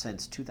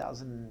since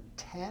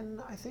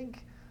 2010, I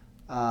think,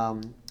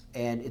 and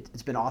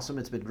it's been awesome.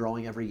 It's been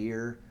growing every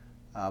year.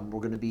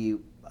 We're going to be,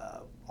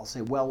 I'll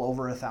say, well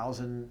over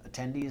 1,000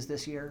 attendees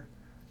this year.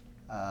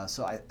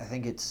 So I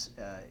think it's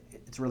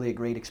really a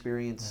great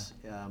experience.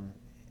 Yeah.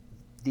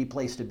 The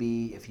place to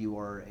be if you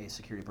are a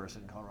security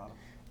person in Colorado.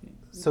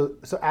 So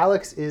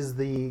Alex is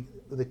the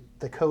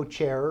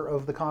co-chair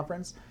of the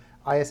conference.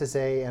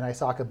 ISSA and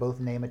ISACA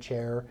both name a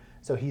chair.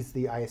 So he's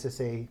the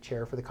ISSA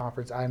chair for the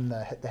conference. I'm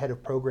the head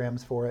of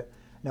programs for it.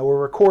 Now we're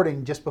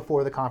recording just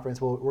before the conference.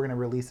 We're going to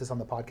release this on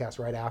the podcast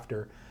right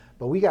after.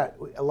 But we got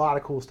a lot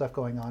of cool stuff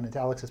going on. And to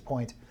Alex's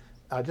point,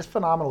 just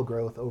phenomenal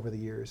growth over the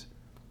years.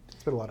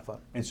 It's been a lot of fun.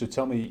 And so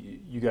tell me,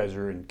 you guys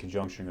are in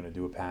conjunction going to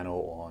do a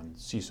panel on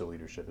CISO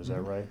leadership. Is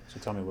that right? So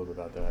tell me a little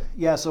bit about that.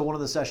 Yeah, so one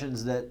of the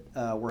sessions that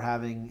we're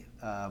having,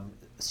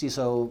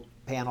 CISO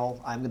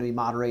panel, I'm going to be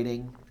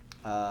moderating.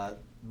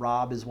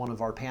 Rob is one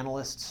of our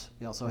panelists.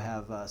 We also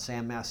have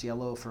Sam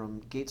Masiello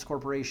from Gates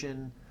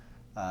Corporation,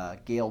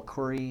 Gail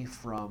Curry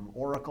from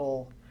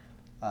Oracle,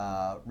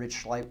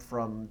 Rich Schleip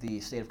from the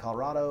state of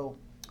Colorado,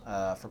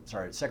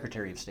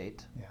 Secretary of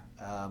State. Yeah.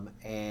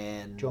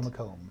 And Joe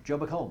McComb. Joe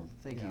McComb,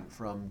 thank you,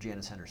 from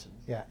Janus Henderson.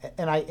 Yeah,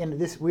 and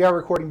we are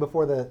recording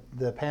before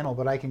the panel,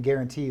 but I can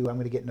guarantee you I'm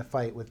going to get in a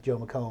fight with Joe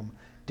McComb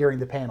during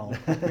the panel.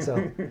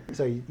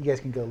 so you guys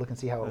can go look and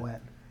see how it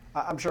went.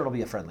 I'm sure it'll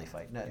be a friendly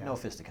fight. No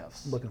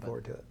fisticuffs. Looking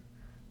forward to it.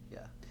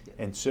 Yeah.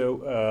 And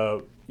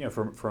so,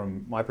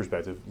 from my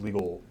perspective,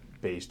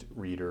 legal-based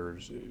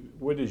readers,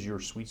 what is your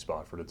sweet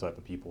spot for the type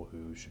of people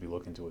who should be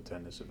looking to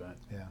attend this event?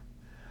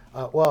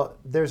 Yeah. Well,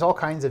 there's all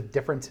kinds of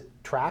different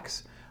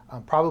tracks.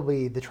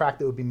 Probably the track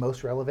that would be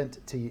most relevant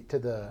to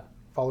the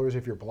followers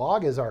of your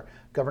blog is our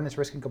governance,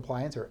 risk, and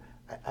compliance, or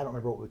I don't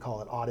remember what we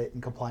call it, audit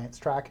and compliance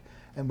track.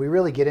 And we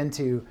really get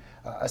into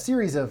a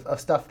series of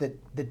stuff that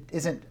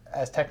isn't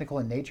as technical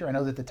in nature. I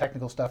know that the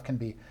technical stuff can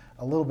be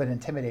a little bit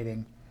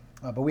intimidating,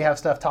 but we have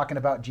stuff talking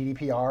about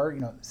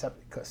GDPR,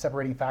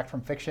 separating fact from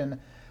fiction,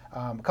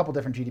 a couple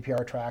different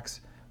GDPR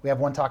tracks. We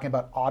have one talking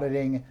about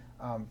auditing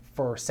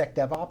for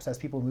SecDevOps as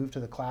people move to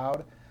the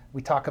cloud.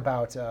 We talk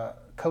about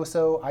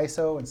COSO,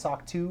 ISO, and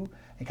SOC 2,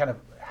 and kind of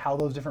how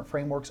those different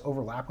frameworks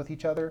overlap with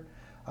each other.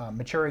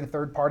 Maturing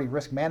third-party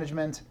risk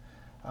management.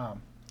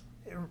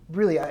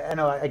 Really, I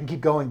know I can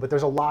keep going, but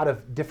there's a lot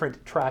of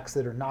different tracks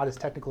that are not as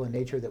technical in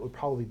nature that would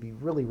probably be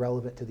really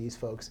relevant to these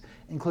folks,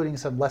 including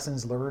some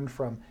lessons learned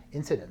from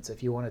incidents.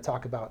 If you want to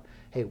talk about,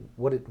 hey,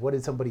 what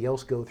did somebody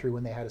else go through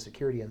when they had a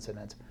security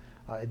incident,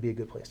 it'd be a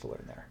good place to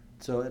learn there.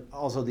 So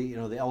also the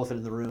elephant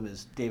in the room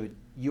is, David,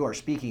 you are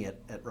speaking at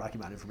Rocky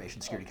Mountain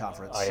Information Security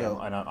Conference. I am,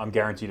 and I'm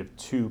guaranteed of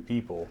 2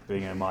 people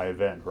being at my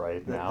event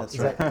right now. That's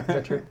right. Is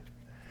that true?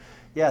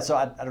 Yeah, so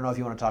I don't know if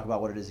you want to talk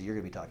about what it is that you're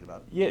going to be talking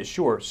about. Yeah,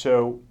 sure.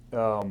 So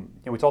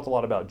we talked a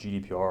lot about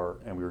GDPR,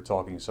 and we were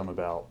talking some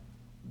about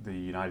the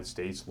United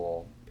States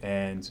law.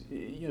 And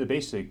the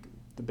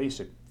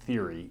basic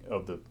theory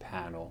of the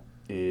panel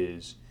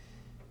is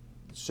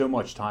so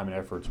much time and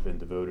effort's been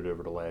devoted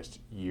over the last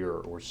year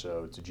or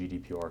so to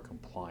GDPR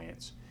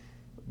compliance.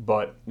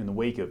 But in the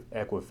wake of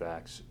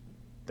Equifax,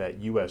 that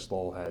U.S.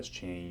 law has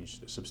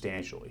changed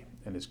substantially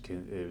and is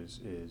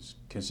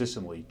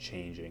consistently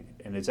changing.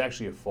 And it's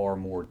actually a far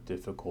more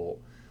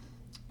difficult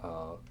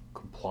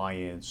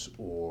compliance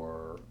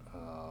or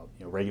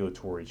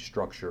regulatory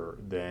structure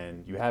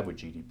than you have with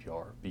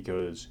GDPR,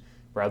 because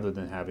rather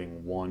than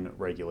having one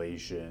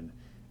regulation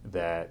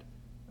that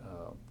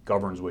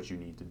governs what you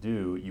need to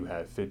do, you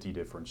have 50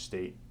 different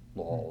state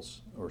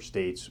laws or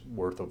states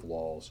worth of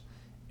laws,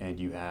 and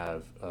you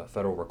have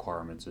federal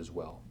requirements as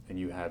well. And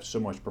you have so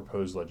much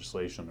proposed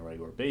legislation on a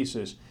regular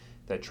basis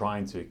that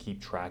trying to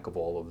keep track of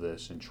all of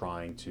this and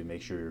trying to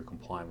make sure you're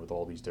compliant with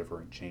all these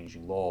different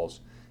changing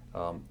laws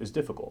is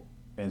difficult.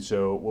 And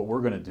so what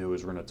we're going to do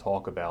is we're going to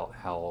talk about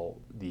how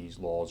these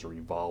laws are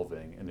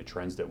evolving and the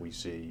trends that we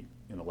see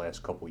in the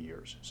last couple of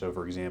years. So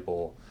for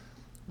example,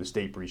 the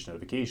state breach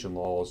notification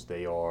laws,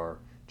 they are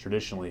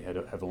traditionally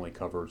have only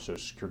covered social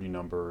security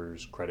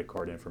numbers, credit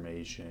card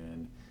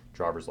information,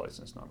 driver's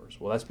license numbers.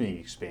 Well, that's being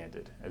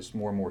expanded as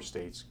more and more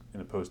states in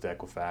the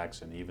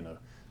post-Equifax and even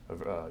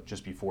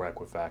just before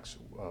Equifax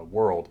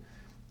world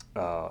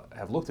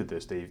have looked at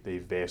this.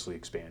 They've vastly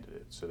expanded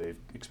it. So they've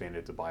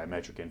expanded it to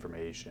biometric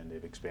information.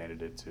 They've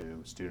expanded it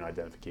to student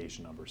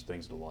identification numbers,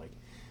 things of the like.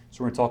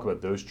 So we're going to talk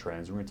about those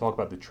trends. We're going to talk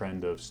about the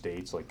trend of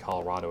states like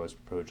Colorado has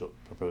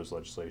proposed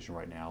legislation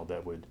right now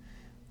that would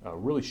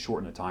really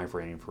shorten the time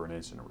frame for an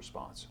incident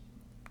response.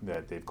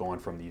 That they've gone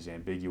from these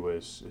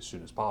ambiguous as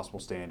soon as possible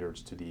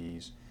standards to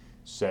these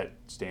set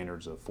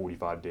standards of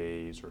 45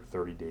 days or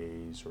 30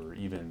 days, or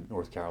even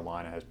North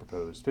Carolina has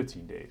proposed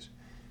 15 days.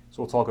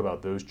 So we'll talk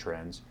about those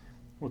trends.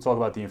 We'll talk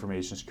about the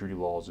information security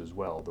laws as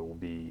well. There will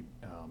be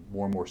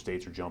more and more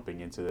states are jumping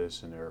into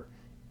this, and they're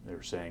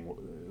saying,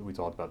 we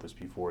talked about this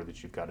before,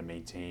 that you've got to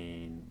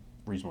maintain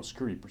reasonable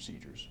security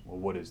procedures. Well,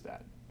 what is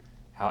that?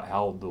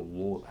 How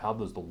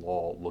does the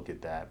law look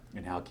at that,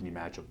 and how can you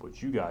match up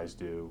what you guys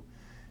do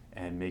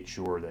and make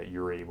sure that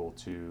you're able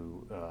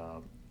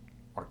to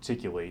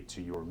articulate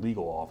to your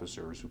legal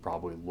officers who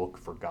probably look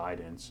for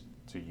guidance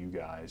to you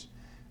guys,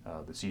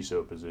 the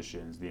CISO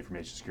positions, the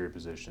information security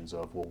positions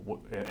of,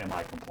 well, am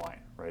I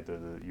compliant, right?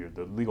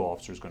 The legal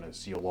officer is going to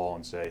see a law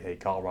and say, hey,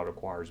 Colorado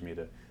requires me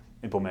to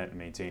implement and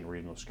maintain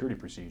reasonable security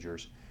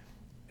procedures,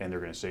 and they're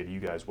going to say to you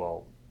guys,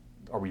 well,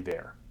 are we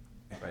there?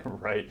 Right.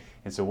 Right?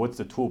 And so what's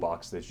the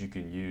toolbox that you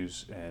can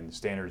use and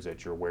standards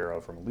that you're aware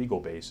of from a legal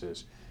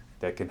basis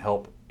that can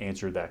help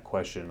answer that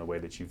question in a way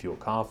that you feel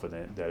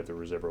confident that if there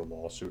was ever a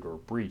lawsuit or a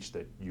breach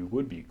that you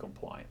would be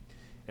compliant?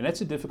 And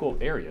that's a difficult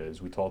area,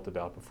 as we talked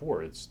about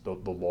before. It's the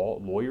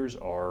lawyers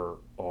are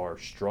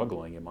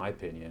struggling, in my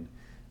opinion,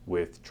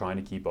 with trying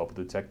to keep up with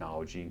the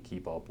technology and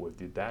keep up with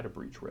the data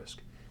breach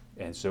risk.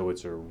 And so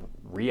it's a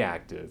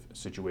reactive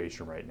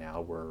situation right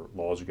now where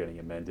laws are getting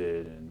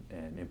amended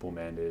and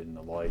implemented and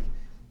the like.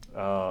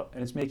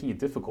 And it's making it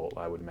difficult,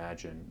 I would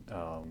imagine,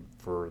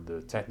 for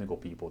the technical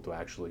people to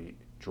actually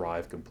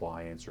drive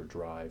compliance or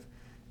drive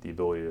the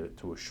ability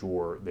to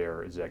assure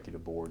their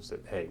executive boards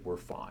that, hey, we're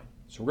fine.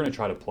 So we're going to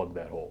try to plug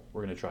that hole.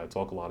 We're going to try to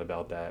talk a lot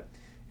about that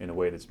in a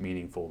way that's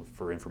meaningful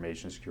for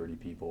information security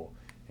people,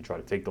 and try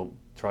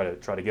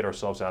to get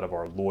ourselves out of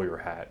our lawyer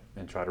hat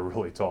and try to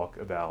really talk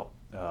about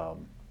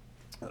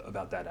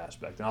that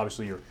aspect. And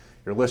obviously your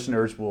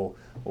listeners will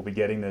be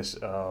getting this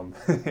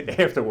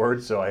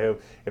afterwards, so I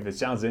hope if it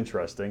sounds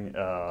interesting.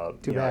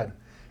 Too bad.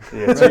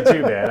 Yeah,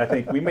 too bad. I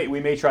think we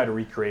may try to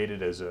recreate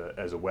it as a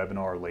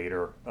webinar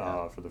later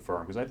for the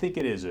firm, because I think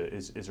it is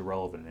a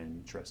relevant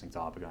and interesting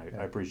topic.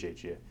 I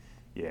appreciate you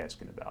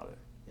asking about it.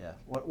 Yeah.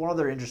 One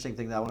other interesting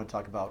thing that I want to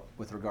talk about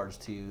with regards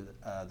to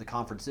the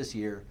conference this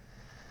year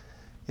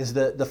is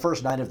the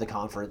first night of the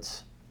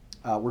conference.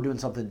 We're doing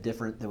something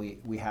different than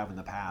we have in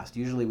the past.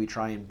 Usually we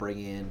try and bring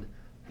in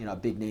a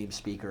big name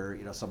speaker,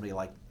 somebody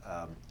like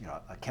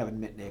a Kevin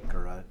Mitnick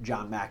or a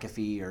John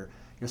McAfee or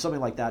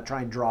something like that.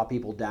 Try and draw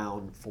people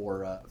down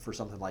for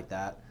something like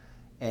that.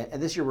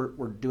 And this year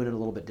we're doing it a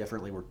little bit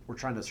differently. We're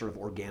trying to sort of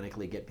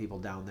organically get people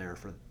down there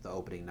for the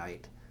opening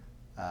night.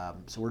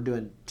 So we're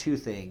doing two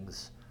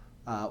things.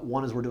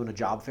 One is we're doing a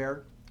job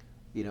fair.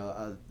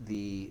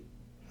 The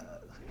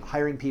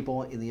hiring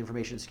people in the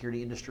information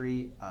security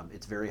industry,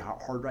 it's very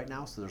hard right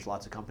now, so there's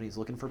lots of companies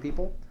looking for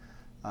people.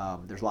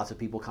 There's lots of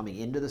people coming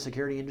into the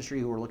security industry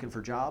who are looking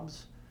for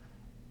jobs.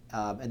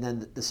 And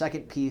then the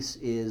second piece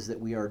is that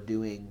we are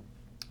doing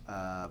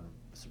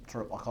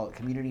sort of, I'll call it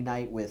community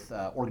night with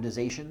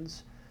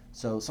organizations.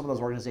 So some of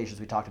those organizations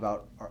we talked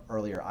about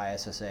earlier,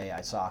 ISSA,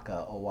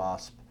 ISACA,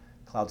 OWASP,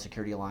 Cloud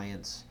Security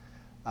Alliance,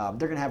 they're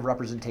going to have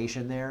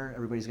representation there.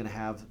 Everybody's going to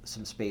have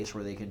some space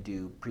where they can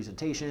do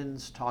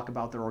presentations, talk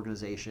about their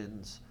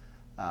organizations,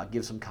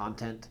 give some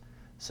content.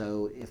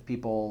 So if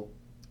people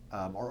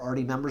are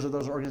already members of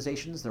those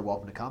organizations, they're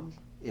welcome to come.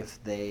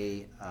 If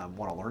they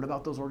want to learn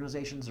about those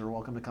organizations, they're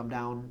welcome to come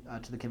down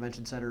to the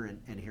convention center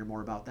and hear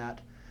more about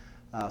that.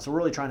 So we're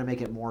really trying to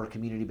make it more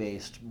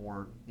community-based,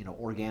 more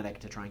organic,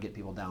 to try and get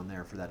people down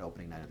there for that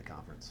opening night of the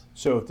conference.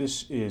 So if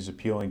this is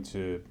appealing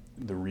to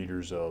the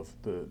readers of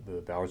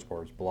the Ballard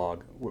Sparks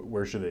blog,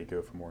 where should they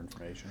go for more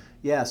information?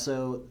 Yeah,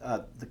 so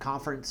the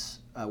conference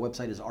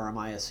website is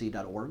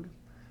rmisc.org.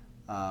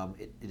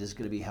 It is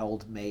going to be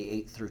held May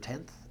 8th through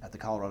 10th at the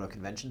Colorado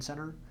Convention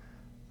Center.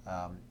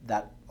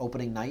 That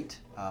opening night,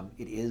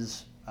 it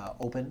is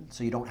open,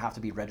 so you don't have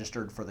to be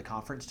registered for the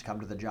conference to come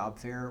to the job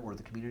fair or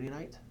the community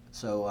night.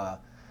 So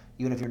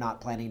even if you're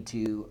not planning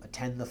to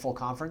attend the full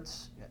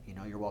conference,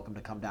 you're welcome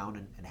to come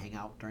down and hang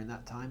out during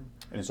that time.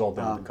 And it's all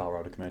done at the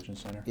Colorado Convention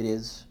Center? It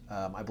is.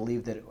 I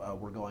believe that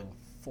we're going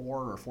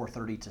 4 or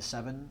 4:30 to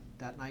 7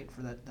 that night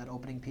for that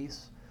opening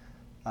piece.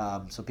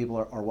 So people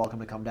are welcome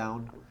to come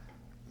down.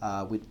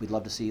 We'd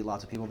love to see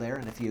lots of people there.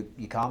 And if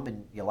you come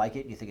and you like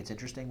it and you think it's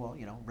interesting, well,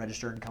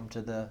 register and come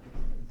to the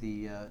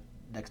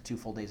next 2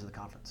 full days of the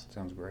conference.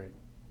 Sounds great.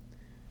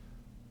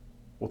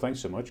 Well,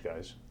 thanks so much,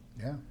 guys.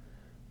 Yeah,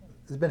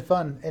 it's been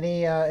fun.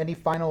 Any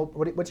final?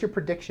 What's your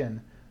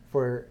prediction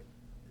for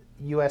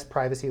U.S.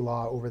 privacy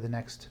law over the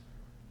next,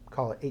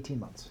 call it 18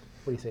 months?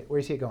 What do you say? Where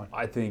do you see it going?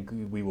 I think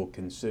we will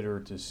consider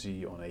to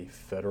see on a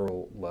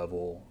federal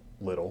level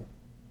little.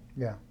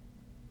 Yeah.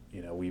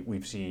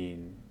 We've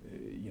seen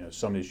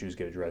some issues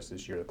get addressed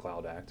this year, the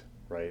Cloud Act,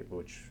 right,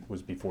 which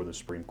was before the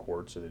Supreme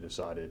Court, so they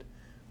decided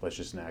let's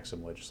just enact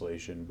some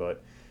legislation.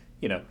 But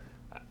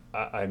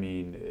I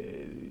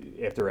mean,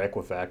 after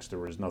Equifax, there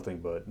was nothing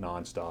but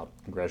nonstop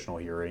congressional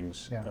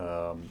hearings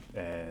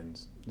and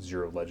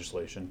zero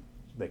legislation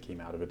that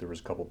came out of it. There was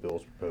a couple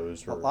bills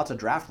proposed. For lots of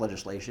draft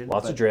legislation.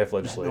 Lots of draft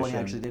legislation. No one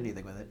actually did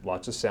anything with it.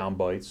 Lots of sound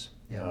bites.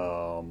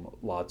 Yeah.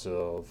 Lots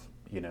of,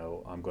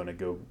 I'm going to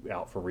go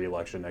out for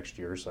re-election next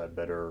year, so I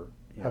better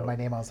have my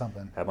name on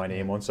something. Have my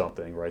name on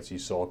something, right? So you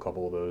saw a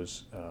couple of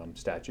those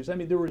statutes. I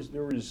mean, there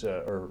was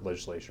or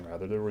legislation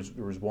rather. There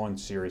was one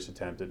serious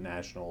attempt at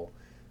national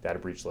data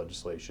breach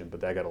legislation, but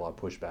that got a lot of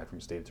pushback from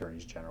state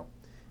attorneys general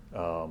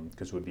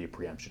because it would be a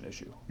preemption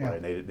issue, right?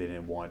 And they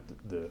didn't want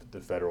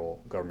the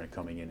federal government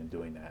coming in and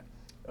doing that.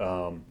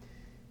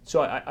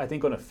 So I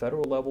think on a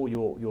federal level,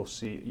 you'll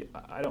see.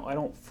 I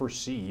don't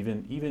foresee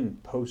even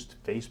post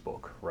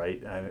Facebook,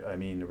 right? I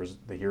mean, there was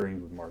the hearing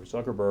with Mark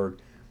Zuckerberg.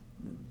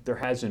 There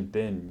hasn't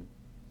been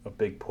a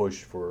big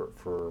push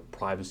for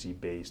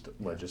privacy-based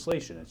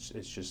legislation.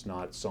 It's just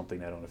not something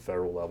that on a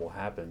federal level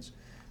happens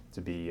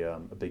to be a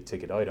big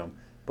ticket item.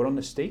 But on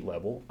the state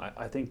level,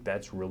 I think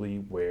that's really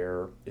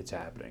where it's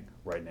happening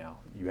right now.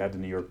 You have the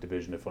New York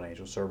Division of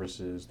Financial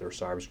Services, their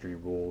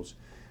cybersecurity rules.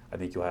 I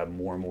think you'll have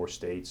more and more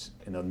states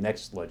in the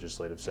next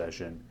legislative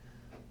session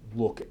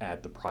look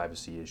at the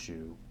privacy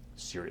issue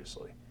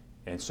seriously.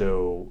 And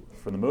so,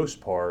 for the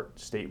most part,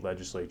 state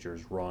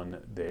legislatures run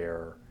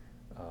their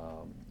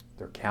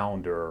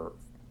calendar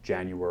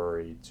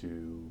January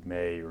to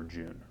May or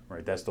June,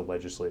 right? That's the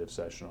legislative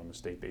session on the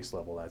state-based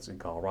level. That's in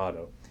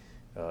Colorado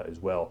as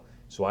well.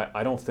 So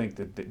I don't think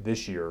that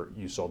this year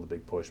you saw the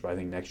big push, but I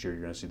think next year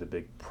you're going to see the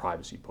big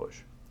privacy push.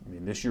 I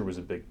mean, this year was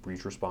a big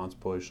breach response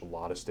push. A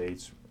lot of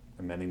states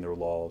amending their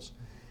laws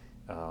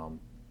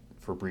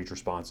for breach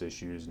response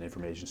issues and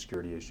information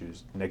security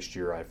issues. Next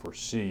year, I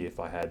foresee if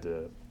I had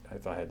to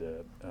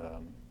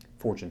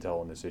fortune tell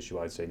on this issue,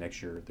 I'd say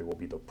next year there will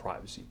be the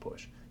privacy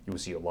push. You will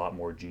see a lot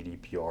more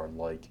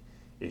GDPR-like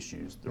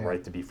issues, the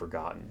right to be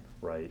forgotten,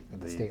 right?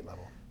 At the state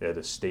level. Yeah,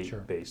 the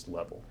state-based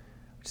level.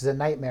 Which is a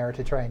nightmare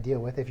to try and deal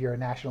with if you're a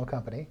national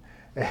company,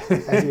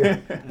 as you're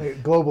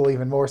global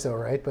even more so,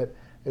 right? But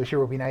it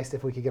sure would be nice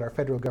if we could get our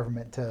federal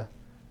government to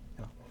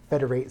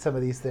federate some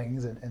of these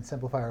things and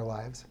simplify our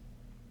lives.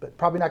 But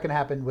probably not going to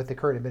happen with the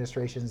current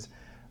administration's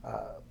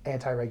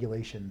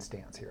anti-regulation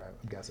stance here,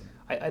 I'm guessing.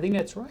 I think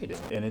that's right,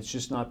 and it's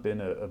just not been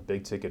a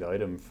big ticket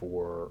item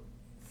for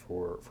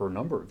a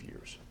number of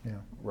years. Yeah.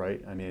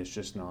 Right. I mean,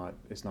 it's not.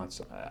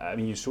 I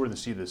mean, you sort of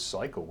see this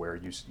cycle where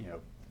you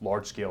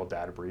large-scale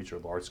data breach or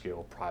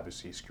large-scale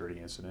privacy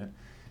security incident,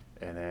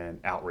 and then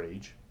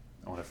outrage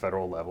on a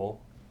federal level,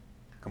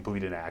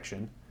 complete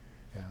inaction,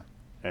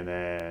 and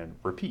then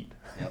repeat.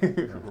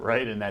 Yep.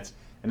 Right, and that's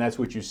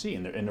what you see.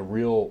 And the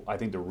real, I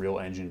think the real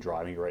engine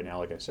driving it right now,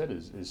 like I said,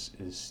 is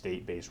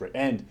state-based.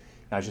 And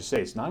I should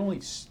say, it's not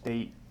only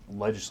state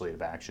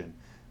legislative action,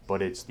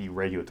 but it's the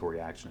regulatory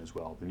action as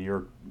well. The New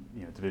York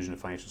Division of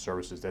Financial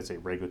Services, that's a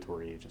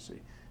regulatory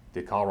agency.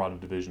 The Colorado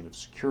Division of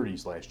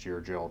Securities last year,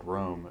 Gerald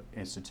Rome,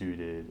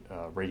 instituted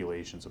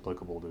regulations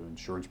applicable to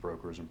insurance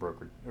brokers and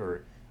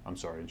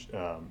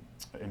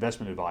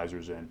investment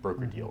advisors and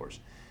broker dealers.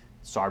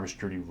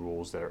 Cybersecurity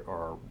rules that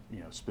are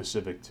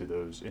specific to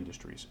those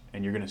industries,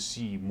 and you're going to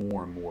see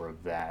more and more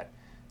of that.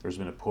 There's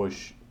been a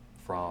push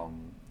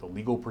from the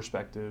legal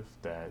perspective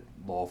that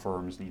law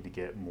firms need to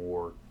get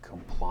more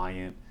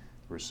compliant.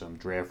 There were some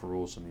draft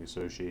rules from the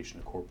Association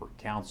of Corporate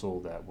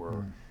Counsel that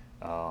were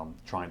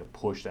trying to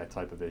push that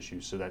type of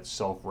issue, so that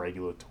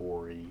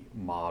self-regulatory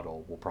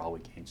model will probably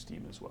gain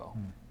steam as well.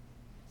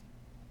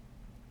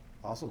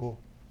 Awesome. Cool.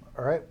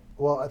 All right.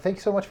 Well,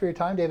 thanks so much for your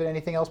time, David.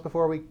 Anything else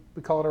before we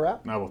call it a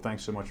wrap? No, well,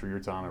 thanks so much for your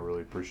time. I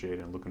really appreciate it,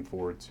 and looking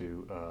forward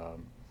to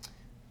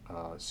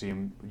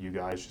seeing you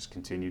guys just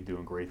continue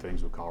doing great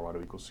things with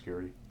Colorado Equals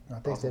Security.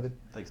 Thanks, Awesome. David.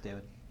 Thanks,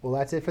 David. Well,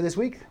 that's it for this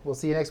week. We'll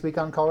see you next week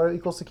on Colorado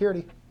Equals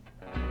Security.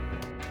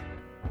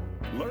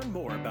 Learn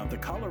more about the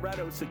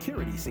Colorado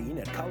security scene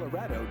at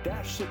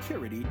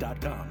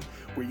colorado-security.com,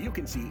 where you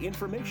can see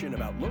information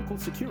about local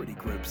security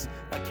groups,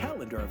 a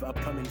calendar of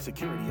upcoming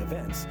security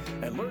events,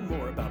 and learn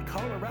more about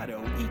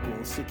Colorado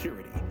Equals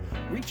Security.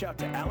 Reach out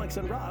to Alex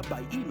and Rob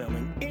by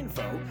emailing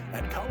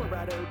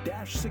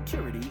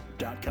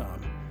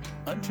info@colorado-security.com.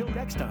 Until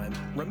next time,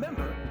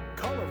 remember,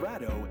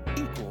 Colorado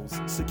equals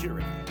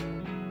security.